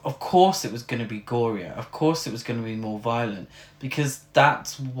 So, of course it was going to be gorier. Of course it was going to be more violent. Because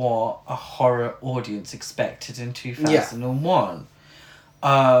that's what a horror audience expected in 2001.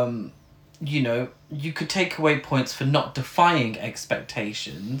 You know, you could take away points for not defying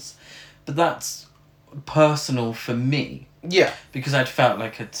expectations. But that's personal for me. Yeah. Because I'd felt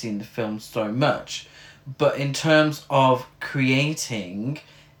like I'd seen the film so much. But in terms of creating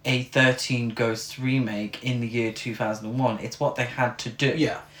a 13 Ghosts remake in the year 2001, it's what they had to do.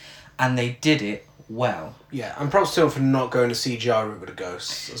 Yeah. And they did it well. Yeah, and props to them for not going to CGI route with the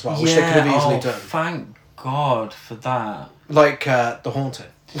ghosts as well, which they could have easily done. Thank God for that. Like The Haunting.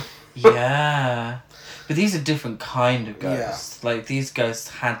 Yeah. But these are different kind of ghosts. Yeah. Like, these ghosts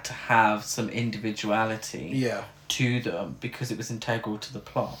had to have some individuality to them because it was integral to the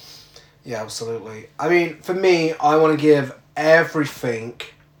plot. Yeah, absolutely. I mean, for me, I want to give everything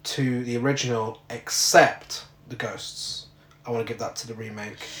to the original except the ghosts. I want to give that to the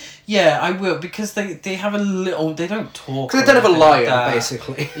remake. Yeah, I will, because they have a little... They don't talk... Because they don't have a lion,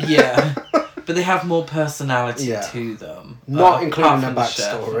 basically. Yeah. But they have more personality to them. Not including their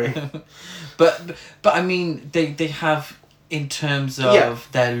backstory. But I mean, they have, in terms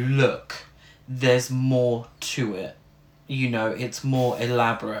of their look, there's more to it. You know, it's more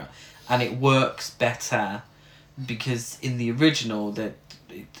elaborate. And it works better because in the original, that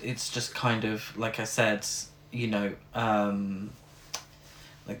it's just kind of, like I said, you know,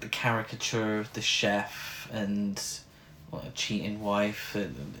 like the caricature of the chef and a cheating wife.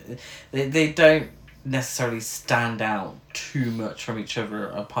 They don't necessarily stand out too much from each other,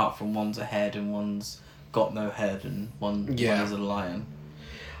 apart from one's a head and one's got no head and one is a lion.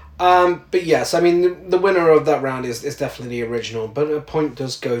 But yes, I mean, the winner of that round is definitely the original, but a point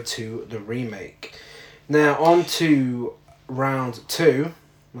does go to the remake. Now, on to round 2,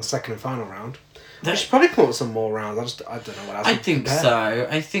 the second and final round. We should probably come up with some more rounds. I don't know what else. I think so.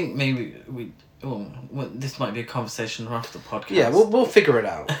 I think maybe this might be a conversation after the podcast. Yeah, we'll figure it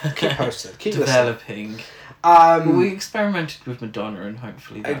out. Keep posted. Keep developing. We experimented with Madonna, and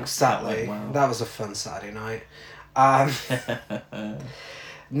hopefully that went well. That was a fun Saturday night.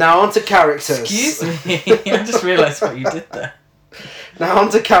 Now on to characters. Excuse me. I just realised what you did there. Now on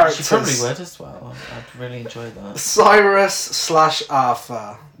to characters. You probably would as well. I'd really enjoy that.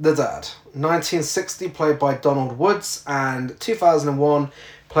 Cyrus/Arthur, the dad. 1960, played by Donald Woods, and 2001,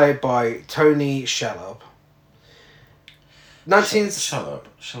 played by Tony Shalhoub.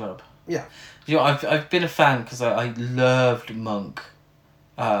 Shalhoub. Yeah. You know, I've been a fan because I loved Monk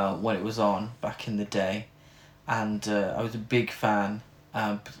when it was on back in the day. and I was a big fan.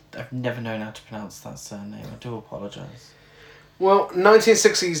 But I've never known how to pronounce that surname. I do apologise. Well,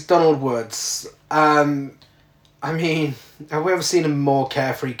 1960s Donald Woods. I mean, have we ever seen a more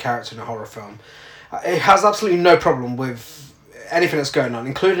carefree character in a horror film? It has absolutely no problem with anything that's going on,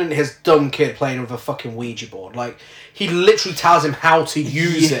 including his dumb kid playing with a fucking Ouija board. Like, he literally tells him how to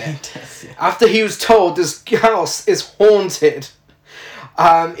use it. He does, yeah. After he was told this house is haunted.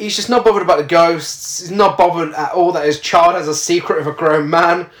 He's just not bothered about the ghosts. He's not bothered at all that his child has a secret of a grown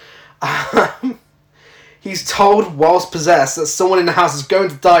man. He's told, whilst possessed, that someone in the house is going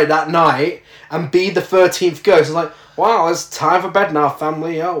to die that night and be the 13th ghost. It's like, wow, it's time for bed now,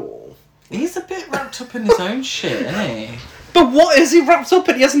 family. Oh. He's a bit wrapped up in his own shit, isn't he? But what is he wrapped up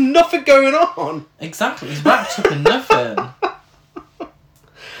in? He has nothing going on. Exactly, he's wrapped up in nothing.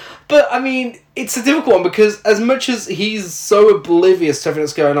 But, I mean, it's a difficult one because as much as he's so oblivious to everything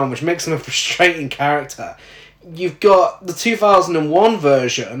that's going on, which makes him a frustrating character, you've got the 2001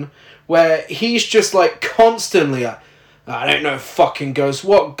 version where he's just, like, constantly like, I don't know fucking ghost.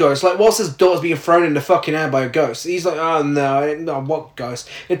 What ghost? Like, whilst his daughter's being thrown in the fucking air by a ghost, he's like, oh no, what ghost?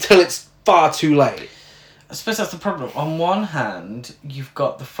 Until it's far too late. I suppose that's the problem. On one hand, you've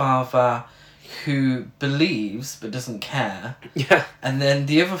got the father who believes but doesn't care. Yeah. And then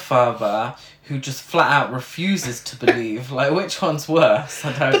the other father who just flat out refuses to believe. Like, which one's worse?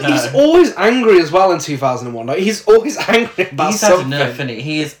 I don't know. He's always angry as well in 2001. Like, he's always angry about something. He's had enough, innit?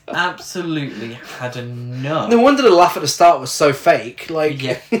 He has absolutely had enough. No wonder the laugh at the start was so fake. Like,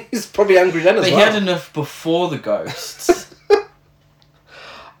 Yeah. he's probably angry then as But well. he had enough before the ghosts.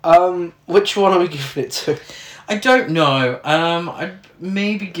 Which one are we giving it to? I don't know. I'd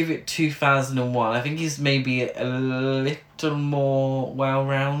maybe give it 2001. I think he's maybe a little more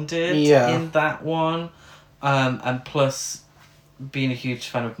well-rounded in that one. And plus, being a huge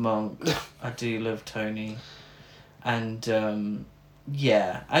fan of Monk, I do love Tony. And,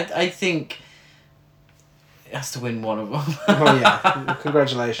 yeah, I think it has to win one of them. Oh, yeah.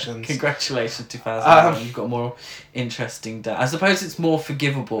 Congratulations. Congratulations, 2001. You've got a more interesting day. I suppose it's more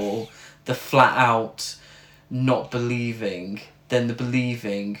forgivable, the flat-out not believing than the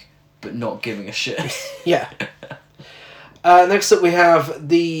believing but not giving a shit. Yeah. Next up we have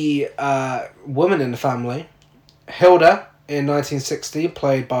the woman in the family, Hilda, in 1960,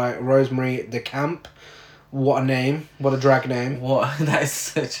 played by Rosemary DeCamp. What a name. What a drag name. That is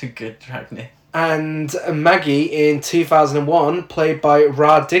such a good drag name. And Maggie in 2001, played by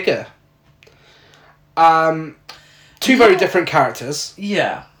Ra Digger. Two very different characters.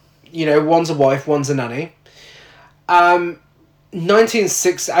 Yeah. You know, one's a wife, one's a nanny.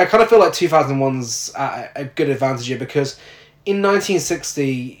 1960, I kind of feel like 2001's at a good advantage here because in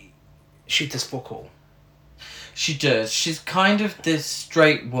 1960, she does fuck all. She does. She's kind of this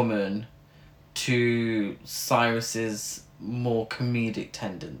straight woman to Cyrus's more comedic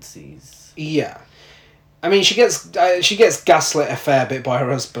tendencies. Yeah. I mean, she gets gaslit a fair bit by her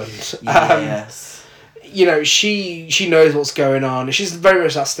husband. Yes. You know, she knows what's going on. She's very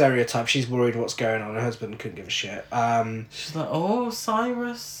much that stereotype. She's worried what's going on. Her husband couldn't give a shit. She's like, oh,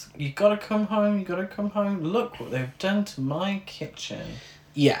 Cyrus, you gotta come home, Look what they've done to my kitchen.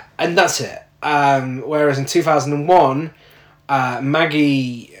 Yeah, and that's it. Whereas in 2001,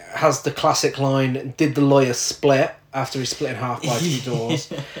 Maggie has the classic line, did the lawyer split? After he's split in half by two doors.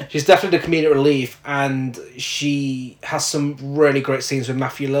 She's definitely the comedic relief, and she has some really great scenes with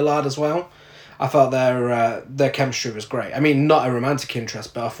Matthew Lillard as well. I thought their chemistry was great. I mean, not a romantic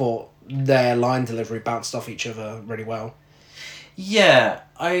interest, but I thought their line delivery bounced off each other really well. Yeah,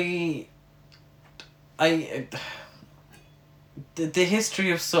 the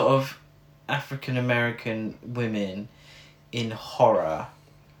history of sort of African American women in horror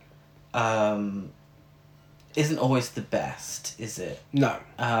isn't always the best, is it? No.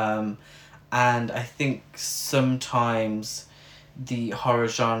 And I think sometimes the horror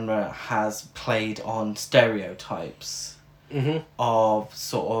genre has played on stereotypes of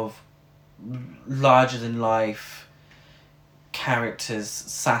sort of larger than life characters,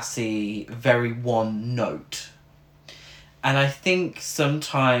 sassy, very one note. And I think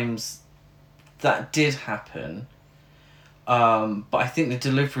sometimes that did happen, but I think the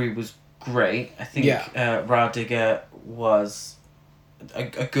delivery was great. I think Ra Digger was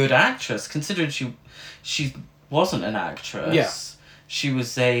a good actress, considering she wasn't an actress. Yeah. She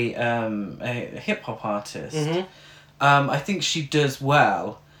was a hip hop artist. I think she does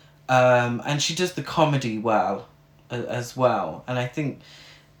well, and she does the comedy well as well. And I think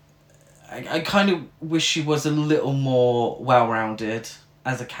I kind of wish she was a little more well-rounded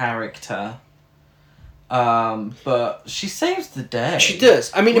as a character. But she saves the day. She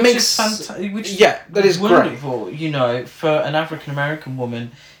does. I mean, it which makes... is fantastic. Which Yeah, that is wonderful, you know, for an African American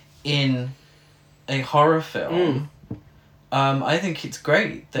woman in a horror film. I think it's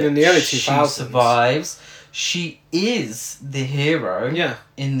great that in the early she 2000s. survives. She is the hero Yeah.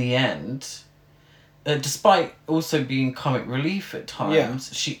 in the end. Despite also being comic relief at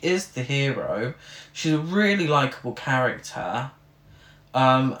times, she is the hero. She's a really likable character.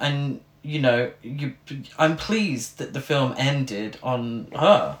 And, you know, I'm pleased that the film ended on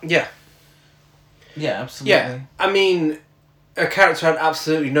her. Yeah. Yeah, absolutely. Yeah. I mean, a character had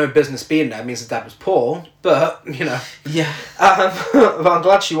absolutely no business being there. It means his dad was poor, but, you know. Yeah. But I'm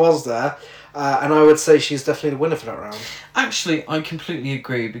glad she was there. And I would say she's definitely the winner for that round. Actually, I completely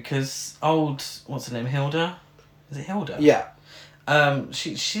agree because what's her name, Hilda? Is it Hilda? Yeah.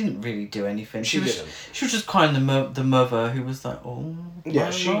 She didn't really do anything. She was didn't. She was just kind of the mother who was like,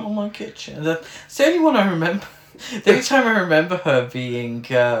 my kitchen. It's the only one I remember. The only time I remember her being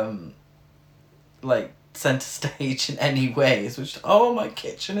like centre stage in any way is which my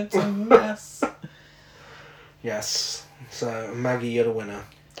kitchen, it's a mess. Yes. So Maggie, you're the winner.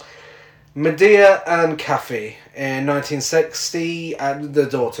 Medea and Kathy in 1960, the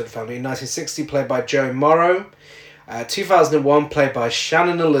daughter of the family. In 1960, played by Joan Morrow. 2001, played by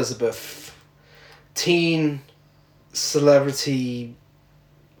Shannon Elizabeth. Teen celebrity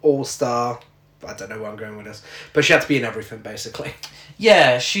all-star. I don't know where I'm going with this. But she had to be in everything, basically.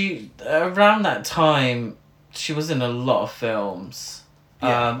 Yeah, she around that time, she was in a lot of films.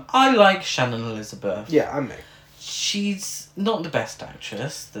 Yeah. I like Shannon Elizabeth. Yeah, I know. She's not the best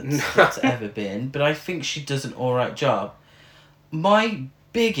actress that's ever been, but I think she does an alright job. My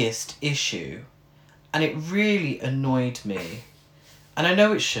biggest issue, and it really annoyed me, and I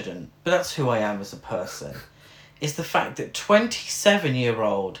know it shouldn't, but that's who I am as a person, is the fact that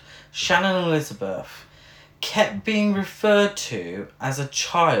 27-year-old Shannon Elizabeth kept being referred to as a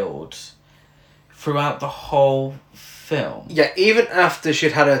child throughout the whole film. Yeah, even after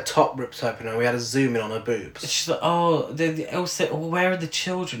she'd had her top ripped open and we had a zoom in on her boobs. She's like, they all said, where are the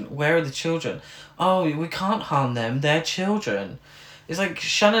children? Where are the children? Oh, we can't harm them. They're children. It's like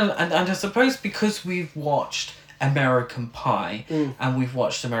Shannon, and I suppose because we've watched American Pie, and we've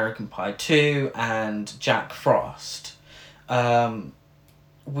watched American Pie 2 and Jack Frost,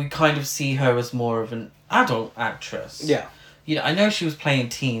 we kind of see her as more of an adult actress. Yeah. You know, I know she was playing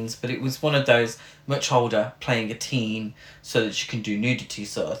teens, but it was one of those much older playing a teen so that she can do nudity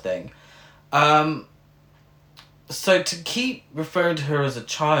sort of thing. So to keep referring to her as a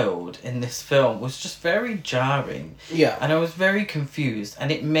child in this film was just very jarring. Yeah. And I was very confused.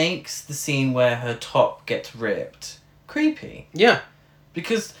 And it makes the scene where her top gets ripped creepy. Yeah.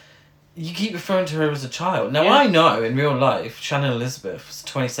 Because you keep referring to her as a child. Now, Yeah. I know in real life, Shannon Elizabeth was a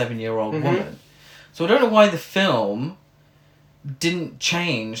 27-year-old woman. So I don't know why the film didn't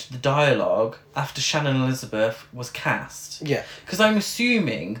change the dialogue after Shannon Elizabeth was cast. Yeah. Because I'm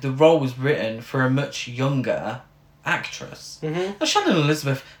assuming the role was written for a much younger actress. Now, Shannon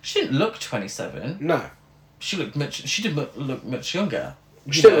Elizabeth, she didn't look 27. No. She did look much younger.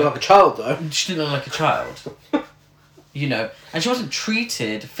 She didn't look like a child, though. She didn't look like a child. You know, and she wasn't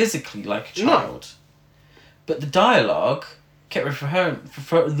treated physically like a child. But the dialogue kept referring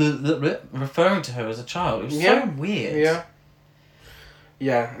to her as a child. It was so weird. Yeah.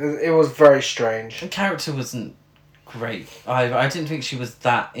 Yeah, it was very strange. The character wasn't great. I didn't think she was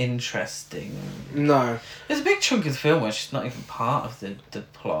that interesting. No. There's a big chunk of the film where she's not even part of the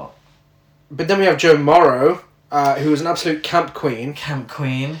plot. But then we have Joan Morrow, who was an absolute camp queen. Camp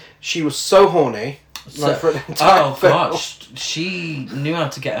Queen. She was so horny. For an entire film. Gosh, she knew how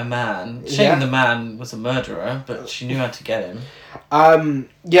to get a man. Shame the man was a murderer, but she knew how to get him.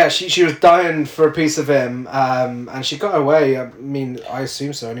 Yeah, she was dying for a piece of him, and she got away. I mean, I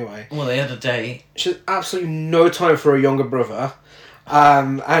assume so anyway. Well, they had a date. She has absolutely no time for a younger brother,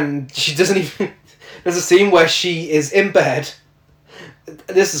 and she doesn't even... There's a scene where she is in bed.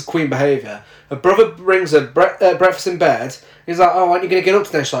 This is queen behaviour. Her brother brings her breakfast in bed. He's like, oh, aren't you going to get up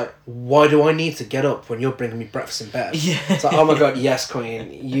today? She's like, why do I need to get up when you're bringing me breakfast in bed? Yeah. It's like, oh my god, yes,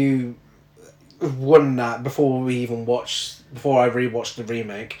 queen. You won that before I rewatched the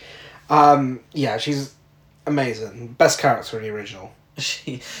remake. Yeah, she's amazing. Best character in the original.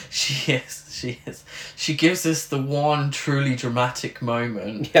 She is. She gives us the one truly dramatic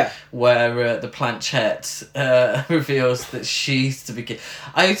moment where the planchette reveals that she's to begin.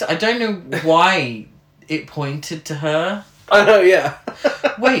 I don't know why it pointed to her. I know, yeah.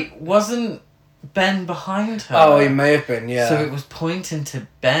 Wait, wasn't Ben behind her? Oh, he may have been, yeah. So it was pointing to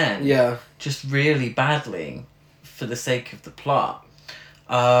Ben. Yeah. Just really badly for the sake of the plot.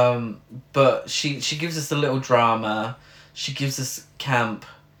 But she gives us a little drama. She gives us camp.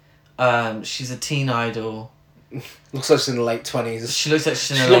 She's a teen idol. Looks like she's in the late 20s. She looks like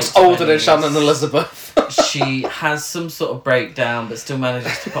she's in She her looks late older than 20s. Shannon Elizabeth. She has some sort of breakdown, but still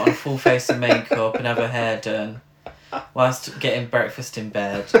manages to put on a full face of makeup and have her hair done, whilst getting breakfast in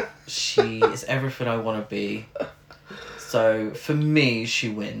bed. She is everything I want to be. So, for me, she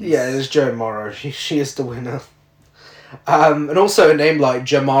wins. Yeah, it's Jo Morrow. She is the winner. And also a name like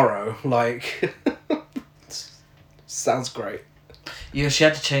Jamorrow, like... sounds great. Yeah, she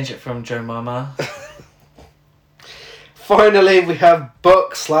had to change it from Jo Mama. Finally, we have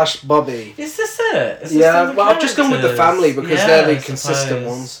Buck/Bobby. Is this it? Is this Yeah, the well, I've just gone with the characters? family because Yeah, they're the I consistent suppose.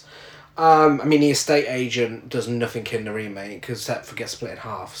 ones. I mean, the estate agent does nothing in the remake except for get split in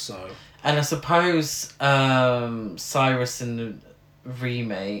half, so... And I suppose Cyrus in the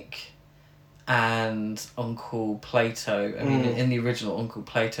remake and Uncle Plato. I mean, in the original, Uncle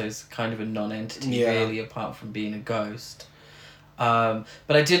Plato's kind of a non-entity, really, apart from being a ghost. But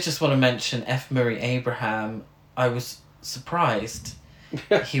I did just want to mention F. Murray Abraham. I was surprised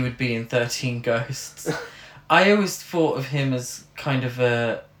he would be in 13 Ghosts. I always thought of him as kind of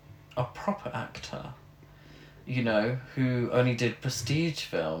a proper actor, you know, who only did prestige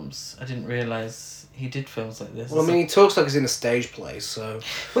films. I didn't realise he did films like this. Well, I mean, he talks like he's in a stage play, so...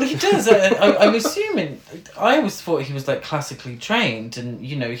 Well, he does. I'm assuming... I always thought he was, like, classically trained, and,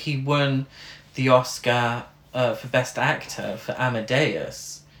 you know, he won the Oscar for Best Actor for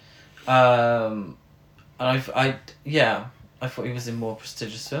Amadeus. And I thought he was in more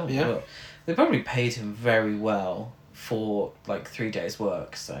prestigious films. Yeah. But they probably paid him very well for, like, 3 days'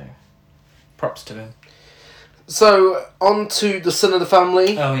 work, so props to him. So, on to the son of the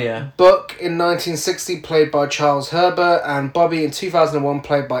family. Oh, yeah. Buck in 1960, played by Charles Herbert, and Bobby in 2001,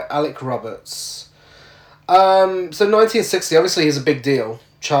 played by Alec Roberts. So 1960, obviously, is a big deal.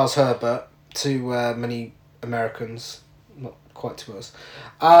 Charles Herbert, to many Americans, not quite to us.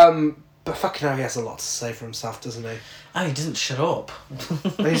 But fucking hell, he has a lot to say for himself, doesn't he? Oh, he didn't shut up.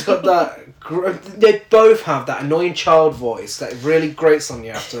 And he's got that... They both have that annoying child voice that really grates on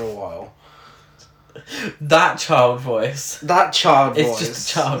you after a while. That child voice. That child It's voice. just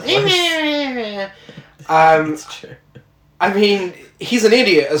a child voice. It's true. I mean, he's an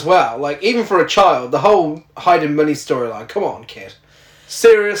idiot as well. Like, even for a child, the whole hiding money storyline. Come on, kid.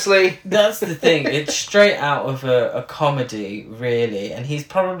 Seriously? That's the thing. It's straight out of a comedy, really, and he's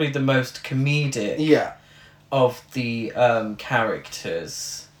probably the most comedic Yeah. of the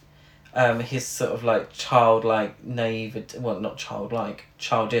characters. His sort of like childlike naivety, well, not childlike,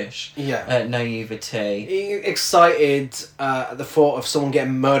 childish Yeah. naivety. Excited at the thought of someone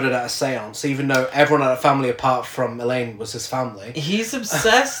getting murdered at a seance, even though everyone at the family apart from Elaine was his family. He's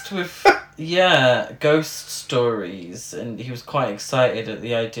obsessed with, ghost stories, and he was quite excited at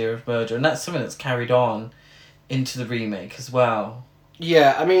the idea of murder, and that's something that's carried on into the remake as well.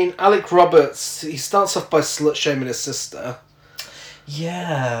 Yeah, I mean, Alec Roberts, he starts off by slut-shaming his sister.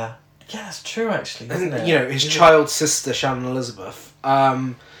 Yeah. Yeah, it's true, actually, isn't And, it? you know, his child sister, Shannon Elizabeth.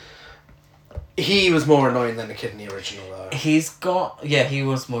 He was more annoying than the kid in the original, though. He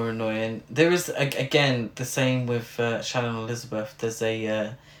was more annoying. There is, again, the same with Shannon Elizabeth. There's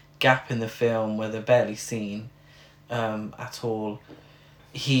a gap in the film where they're barely seen at all.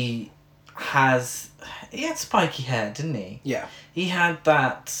 He had spiky hair, didn't he? Yeah. He had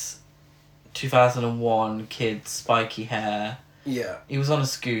that 2001 kid spiky hair. Yeah. He was on a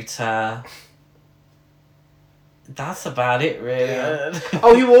scooter. That's about it, really. Yeah.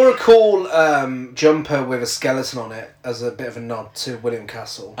 Oh, he wore a cool jumper with a skeleton on it as a bit of a nod to William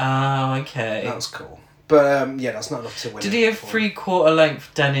Castle. Oh, okay. That was cool. But, that's not enough to win. Did he have 3/4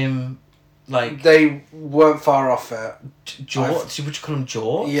 length denim, like... They weren't far off it. Jorts? Would you call them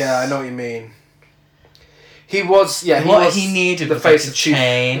jorts? Yeah, I know what you mean. He was, he what was he needed the was face like a of Chief.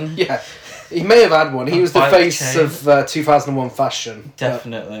 chain. Yeah. He may have had one. He was the bike face chain. of 2001 fashion.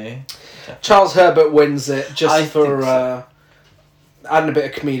 Definitely. Charles Herbert wins it just I for think so. adding a bit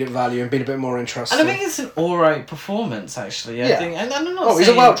of comedic value and being a bit more interesting. And I think it's an alright performance, actually. I Yeah. think, and I'm not Oh, saying, he's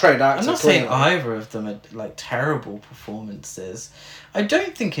a well-trained actor. I'm not clearly. saying either of them are like terrible performances. I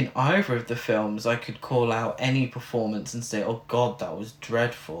don't think in either of the films I could call out any performance and say, "Oh God, that was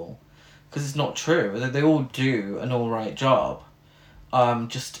dreadful," because it's not true. They all do an alright job.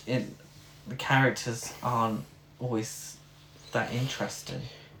 Just in the characters aren't always that interesting.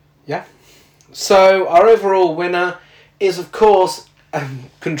 Yeah. So, our overall winner is, of course,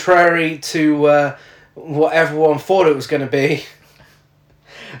 contrary to what everyone thought it was going to be.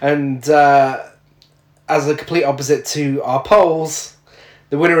 And as a complete opposite to our polls,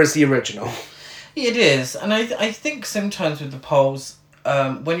 the winner is the original. It is, and I think sometimes with the polls,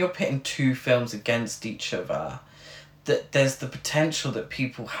 when you're pitting two films against each other, that there's the potential that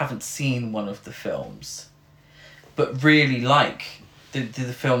people haven't seen one of the films, but really like the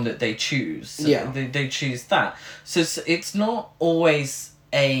film that they choose. So Yeah. they choose that. So it's not always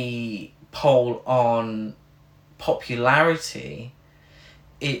a poll on popularity.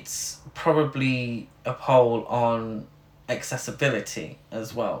 It's probably a poll on accessibility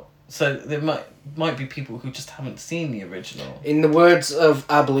as well. So there might be people who just haven't seen the original. In the words of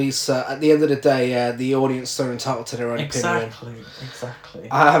Ablisa, at the end of the day, the audience are entitled to their own opinion. Exactly.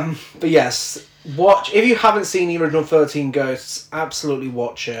 But yes, watch. If you haven't seen the original 13 Ghosts, absolutely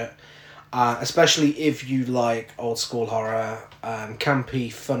watch it. Especially if you like old school horror, campy,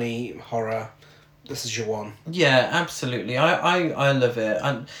 funny horror. This is your one. Yeah, absolutely. I love it.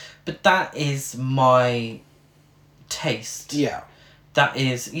 But that is my taste. Yeah. That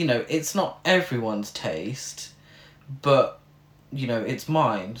is, it's not everyone's taste, but, it's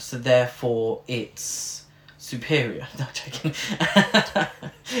mine, so therefore it's superior. No, joking.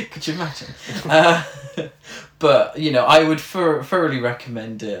 Could you imagine? But, I would thoroughly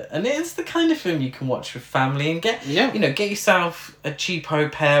recommend it. And it's the kind of film you can watch with family and get yourself a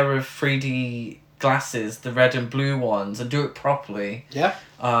cheapo pair of 3D glasses, the red and blue ones, and do it properly. Yeah.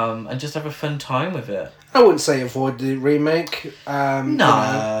 And just have a fun time with it. I wouldn't say avoid the remake.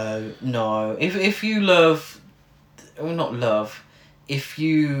 No. If you love, well, not love, if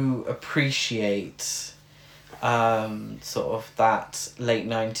you appreciate sort of that late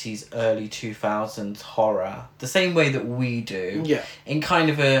 90s, early 2000s horror, the same way that we do, in kind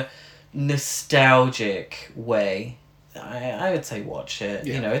of a nostalgic way, I would say watch it.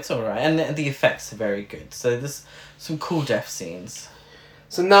 Yeah. It's alright. And the effects are very good. So there's some cool death scenes.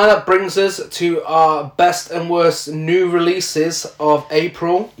 So now that brings us to our best and worst new releases of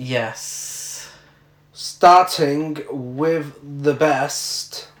April. Yes. Starting with the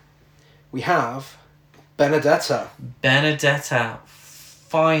best, we have Benedetta. Benedetta,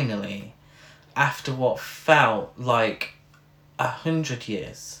 finally, after what felt like 100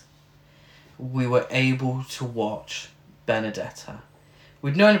 years, we were able to watch Benedetta.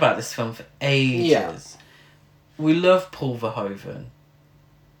 We'd known about this film for ages. Yeah. We love Paul Verhoeven.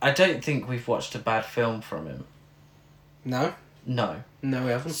 I don't think we've watched a bad film from him. No? No. No,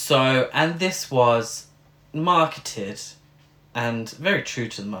 we haven't. So, and this was marketed, and very true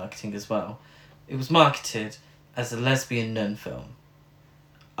to the marketing as well, it was marketed as a lesbian nun film.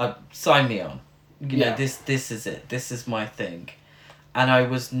 Sign me on. This is it. This is my thing. And I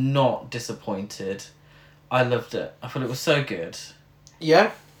was not disappointed. I loved it. I thought it was so good.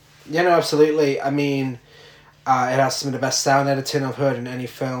 Yeah. Yeah, no, absolutely. I mean, it has some of the best sound editing I've heard in any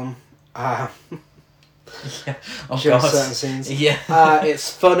film. Yeah. Oh, During God. certain scenes. Yeah.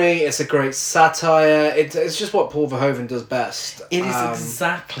 It's funny. It's a great satire. It's just what Paul Verhoeven does best. It is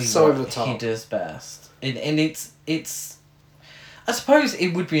exactly so over the what top. he does best. And it's... I suppose it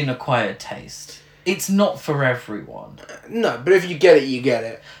would be an acquired taste. It's not for everyone. No, but if you get it, you get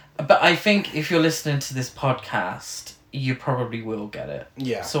it. But I think if you're listening to this podcast, you probably will get it.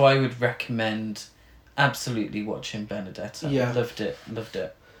 Yeah. So I would recommend absolutely watching Benedetta. Yeah. Loved it.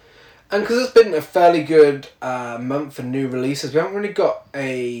 And because it's been a fairly good month for new releases, we haven't really got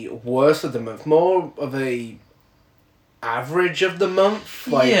a worst of the month. More of a average of the month.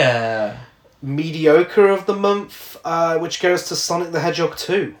 Yeah. Mediocre of the month, which goes to Sonic the Hedgehog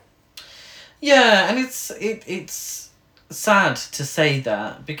 2. Yeah, and it's sad to say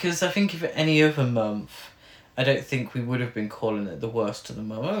that, because I think if any other month, I don't think we would have been calling it the worst of the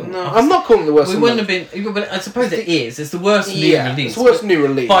month. No, I'm not calling it the worst We of the wouldn't month. have been. But I suppose it is. It's the worst new release. It's the worst new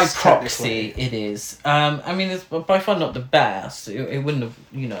release. By proxy, it is. I mean, it's by far not the best. It wouldn't have.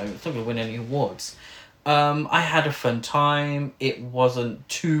 It's not going to win any awards. I had a fun time. It wasn't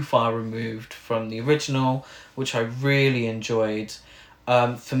too far removed from the original, which I really enjoyed.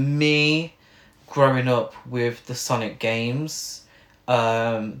 For me, growing up with the Sonic games,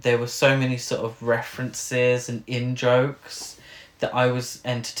 there were so many sort of references and in-jokes that I was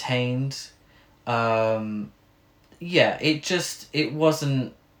entertained. It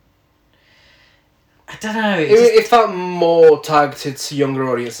wasn't... I don't know. It felt more targeted to younger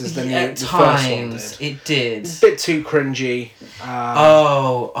audiences than the first one times did. it did. It's a bit too cringy.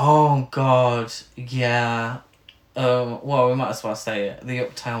 Oh God, yeah. Well, we might as well say it. The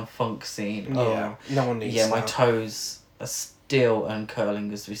Uptown Funk scene. Yeah, no one needs Yeah, my that. toes are still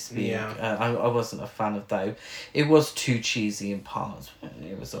uncurling as we speak. Yeah. I wasn't a fan of that. It was too cheesy in parts.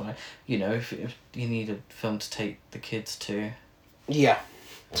 It was alright. If you need a film to take the kids to. Yeah.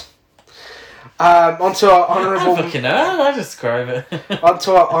 Onto our I honourable... fucking know. I describe it.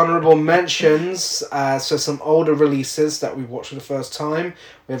 Onto our honourable mentions. So some older releases that we watched for the first time.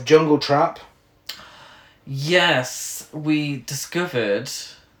 We have Jungle Trap. Yes, we discovered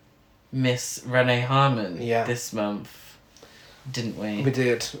Miss Renee Harmon this month, didn't we? We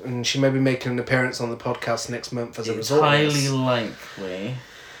did, and she may be making an appearance on the podcast next month as a result. Highly likely.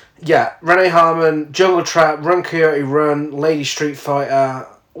 Yeah, Renee Harmon, Jungle Trap, Run Coyote Run, Lady Street Fighter.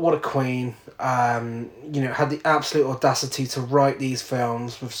 What a queen! Had the absolute audacity to write these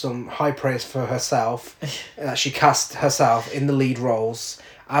films with some high praise for herself. She cast herself in the lead roles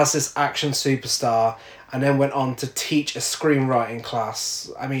as this action superstar, and then went on to teach a screenwriting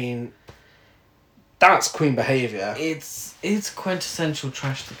class. I mean, that's queen behaviour. It's quintessential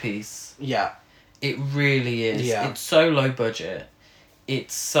trash to piece. Yeah. It really is. Yeah. It's so low budget.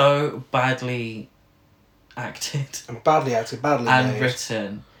 It's so badly acted. And badly acted, badly and made.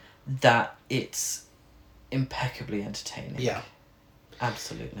 written that it's impeccably entertaining. Yeah.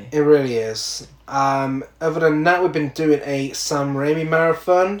 Absolutely. It really is. Other than that, we've been doing a Sam Raimi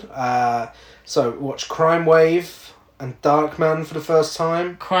marathon. So watch Crime Wave and Darkman for the first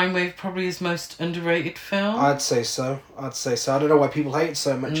time. Crime Wave probably his most underrated film. I'd say so. I don't know why people hate it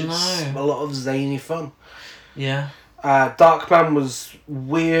so much. No. It's a lot of zany fun. Yeah. Darkman was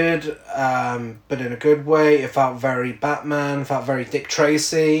weird, but in a good way. It felt very Batman, felt very Dick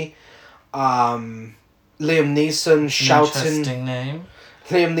Tracy. Liam Neeson shouting... Interesting name.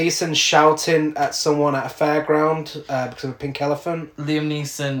 Liam Neeson shouting at someone at a fairground because of a pink elephant. Liam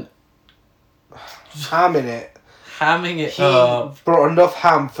Neeson... Hamming it. Hamming it He up. brought enough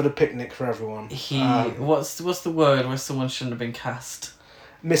ham for the picnic for everyone. What's the word where someone shouldn't have been cast?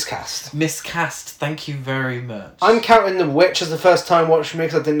 Miscast. Miscast. Thank you very much. I'm counting The Witch as the first time watch for me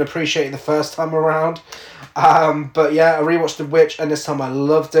because I didn't appreciate it the first time around. But yeah, I rewatched The Witch and this time I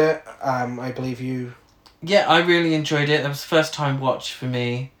loved it. I believe you... Yeah, I really enjoyed it. That was the first time watch for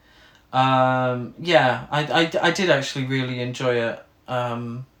me. Yeah, I did actually really enjoy it.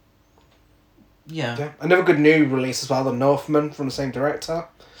 Yeah. Another good new release as well, The Northman from the same director.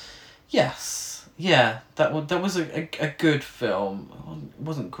 Yes. Yeah, that was a good film. It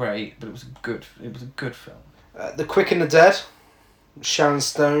wasn't great, but it was a good film. The Quick and the Dead, Sharon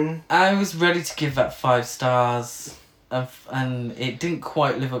Stone. I was ready to give that 5 stars, and it didn't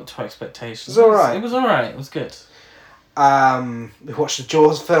quite live up to our expectations. It was alright. It was alright. It was good. We watched the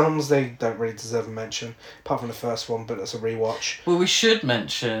Jaws films. They don't really deserve a mention, apart from the first one, but it's a rewatch. Well, we should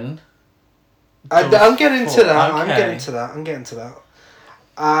mention... I'm getting to that. Okay. I'm getting to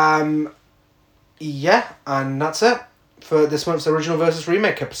that. Yeah, and that's it for this month's original versus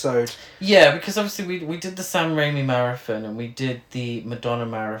remake episode. Yeah, because obviously we did the Sam Raimi marathon and we did the Madonna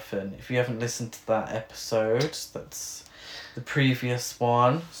marathon. If you haven't listened to that episode, that's the previous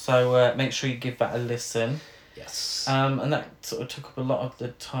one. So make sure you give that a listen. Yes. And that sort of took up a lot of the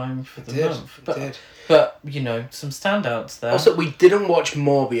time for the month. But some standouts there. Also, we didn't watch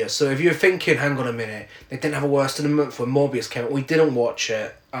Morbius, so if you're thinking, hang on a minute, they didn't have a worst of the month when Morbius came out. We didn't watch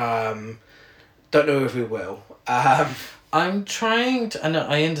it. Don't know if we will. I'm trying to... And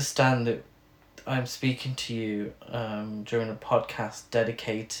I understand that I'm speaking to you during a podcast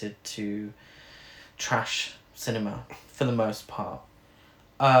dedicated to trash cinema, for the most part.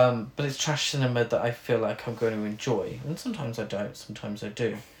 But it's trash cinema that I feel like I'm going to enjoy. And sometimes I don't, sometimes I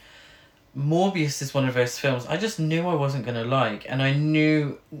do. Morbius is one of those films I just knew I wasn't going to like. And I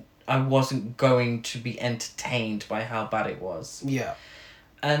knew I wasn't going to be entertained by how bad it was. Yeah.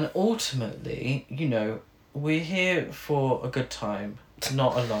 And ultimately, we're here for a good time,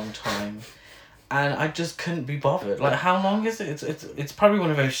 not a long time. And I just couldn't be bothered. Like, how long is it? It's probably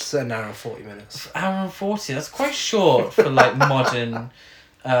one of those... It's an hour and 40 minutes. Hour and 40. That's quite short for, like, modern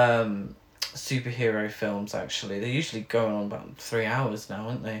superhero films, actually. They're usually going on about 3 hours now,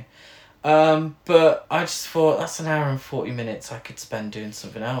 aren't they? But I just thought, that's an hour and 40 minutes I could spend doing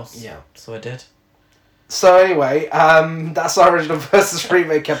something else. Yeah. So I did. So anyway, that's our original versus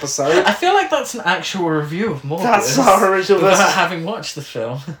remake episode. I feel like that's an actual review of Morbius. That's our original without versus... having watched the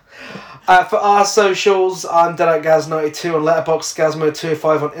film. For our socials, I'm DeadEyeGaz92 on Letterboxd,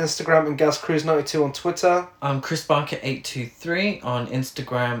 Gazmo205 on Instagram, and GazCruise92 on Twitter. I'm Chris Barker823 on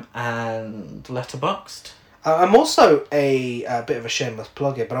Instagram and Letterboxd. I'm also a bit of a shameless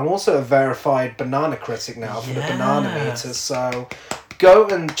plug here, but I'm also a verified banana critic now for the Banana Meters. So go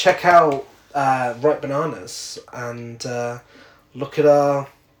and check out Right Bananas and look at our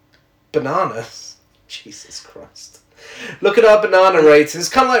bananas. Jesus Christ. Look at our banana ratings. It's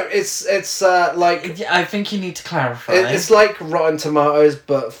kind of like it's like... Yeah, I think you need to clarify. It's like Rotten Tomatoes,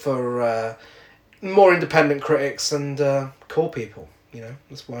 but for more independent critics and cool people. You know,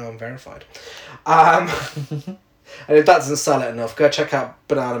 that's why I'm verified. And if that doesn't sell it enough, go check out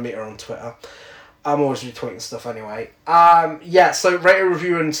Banana Meter on Twitter. I'm always retweeting stuff anyway. So rate,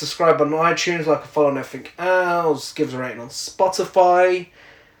 review, and subscribe on iTunes, like and follow and everything else. Give us a rating on Spotify.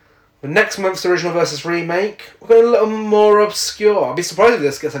 The next month's original versus remake, we're going a little more obscure. I'd be surprised if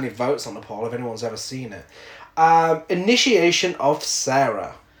this gets any votes on the poll, if anyone's ever seen it. Initiation of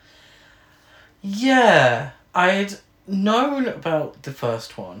Sarah. Yeah, I'd known about the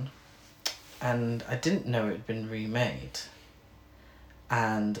first one, and I didn't know it had been remade.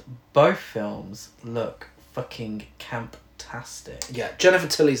 And both films look fucking camp-tastic. Yeah, Jennifer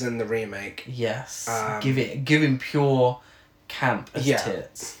Tilly's in the remake. Yes, give him pure camp as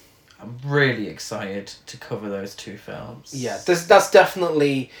tits. I'm really excited to cover those two films. Yeah, that's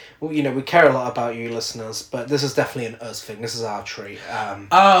definitely, you know, we care a lot about you listeners, but this is definitely an us thing. This is our treat.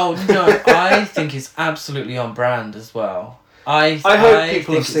 Oh, no, I think it's absolutely on brand as well. I hope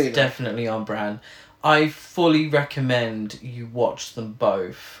people have think seen it's definitely on brand. I fully recommend you watch them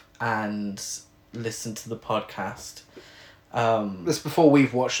both and listen to the podcast. This is before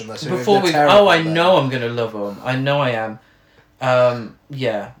we've watched them, though. So I know I'm going to love them. I know I am.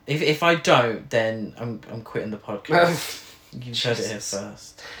 Yeah. If I don't, then I'm quitting the podcast. You heard it here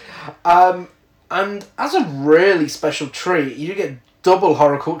first. And as a really special treat, you get double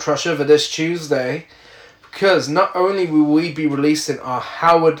Horror Cult Trash over this Tuesday, because not only will we be releasing our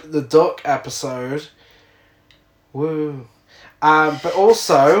Howard the Duck episode, woo, but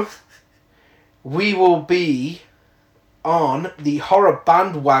also we will be on the Horror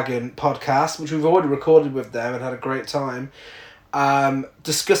Bandwagon podcast, which we've already recorded with them and had a great time,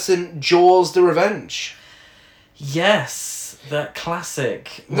 discussing Jaws the Revenge. Yes, that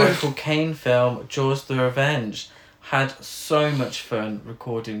classic Michael Caine film, Jaws the Revenge. Had so much fun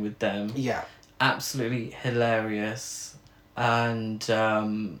recording with them. Yeah. Absolutely hilarious. And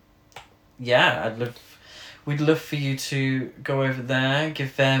we'd love for you to go over there,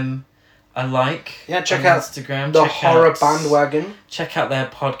 give them a like. Yeah, check on out Instagram, the Horror Bandwagon. Check out their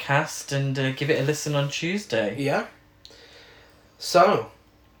podcast and give it a listen on Tuesday. Yeah. So,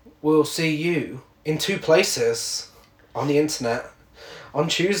 we'll see you in 2 places on the internet on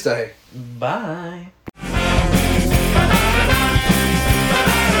Tuesday. Bye.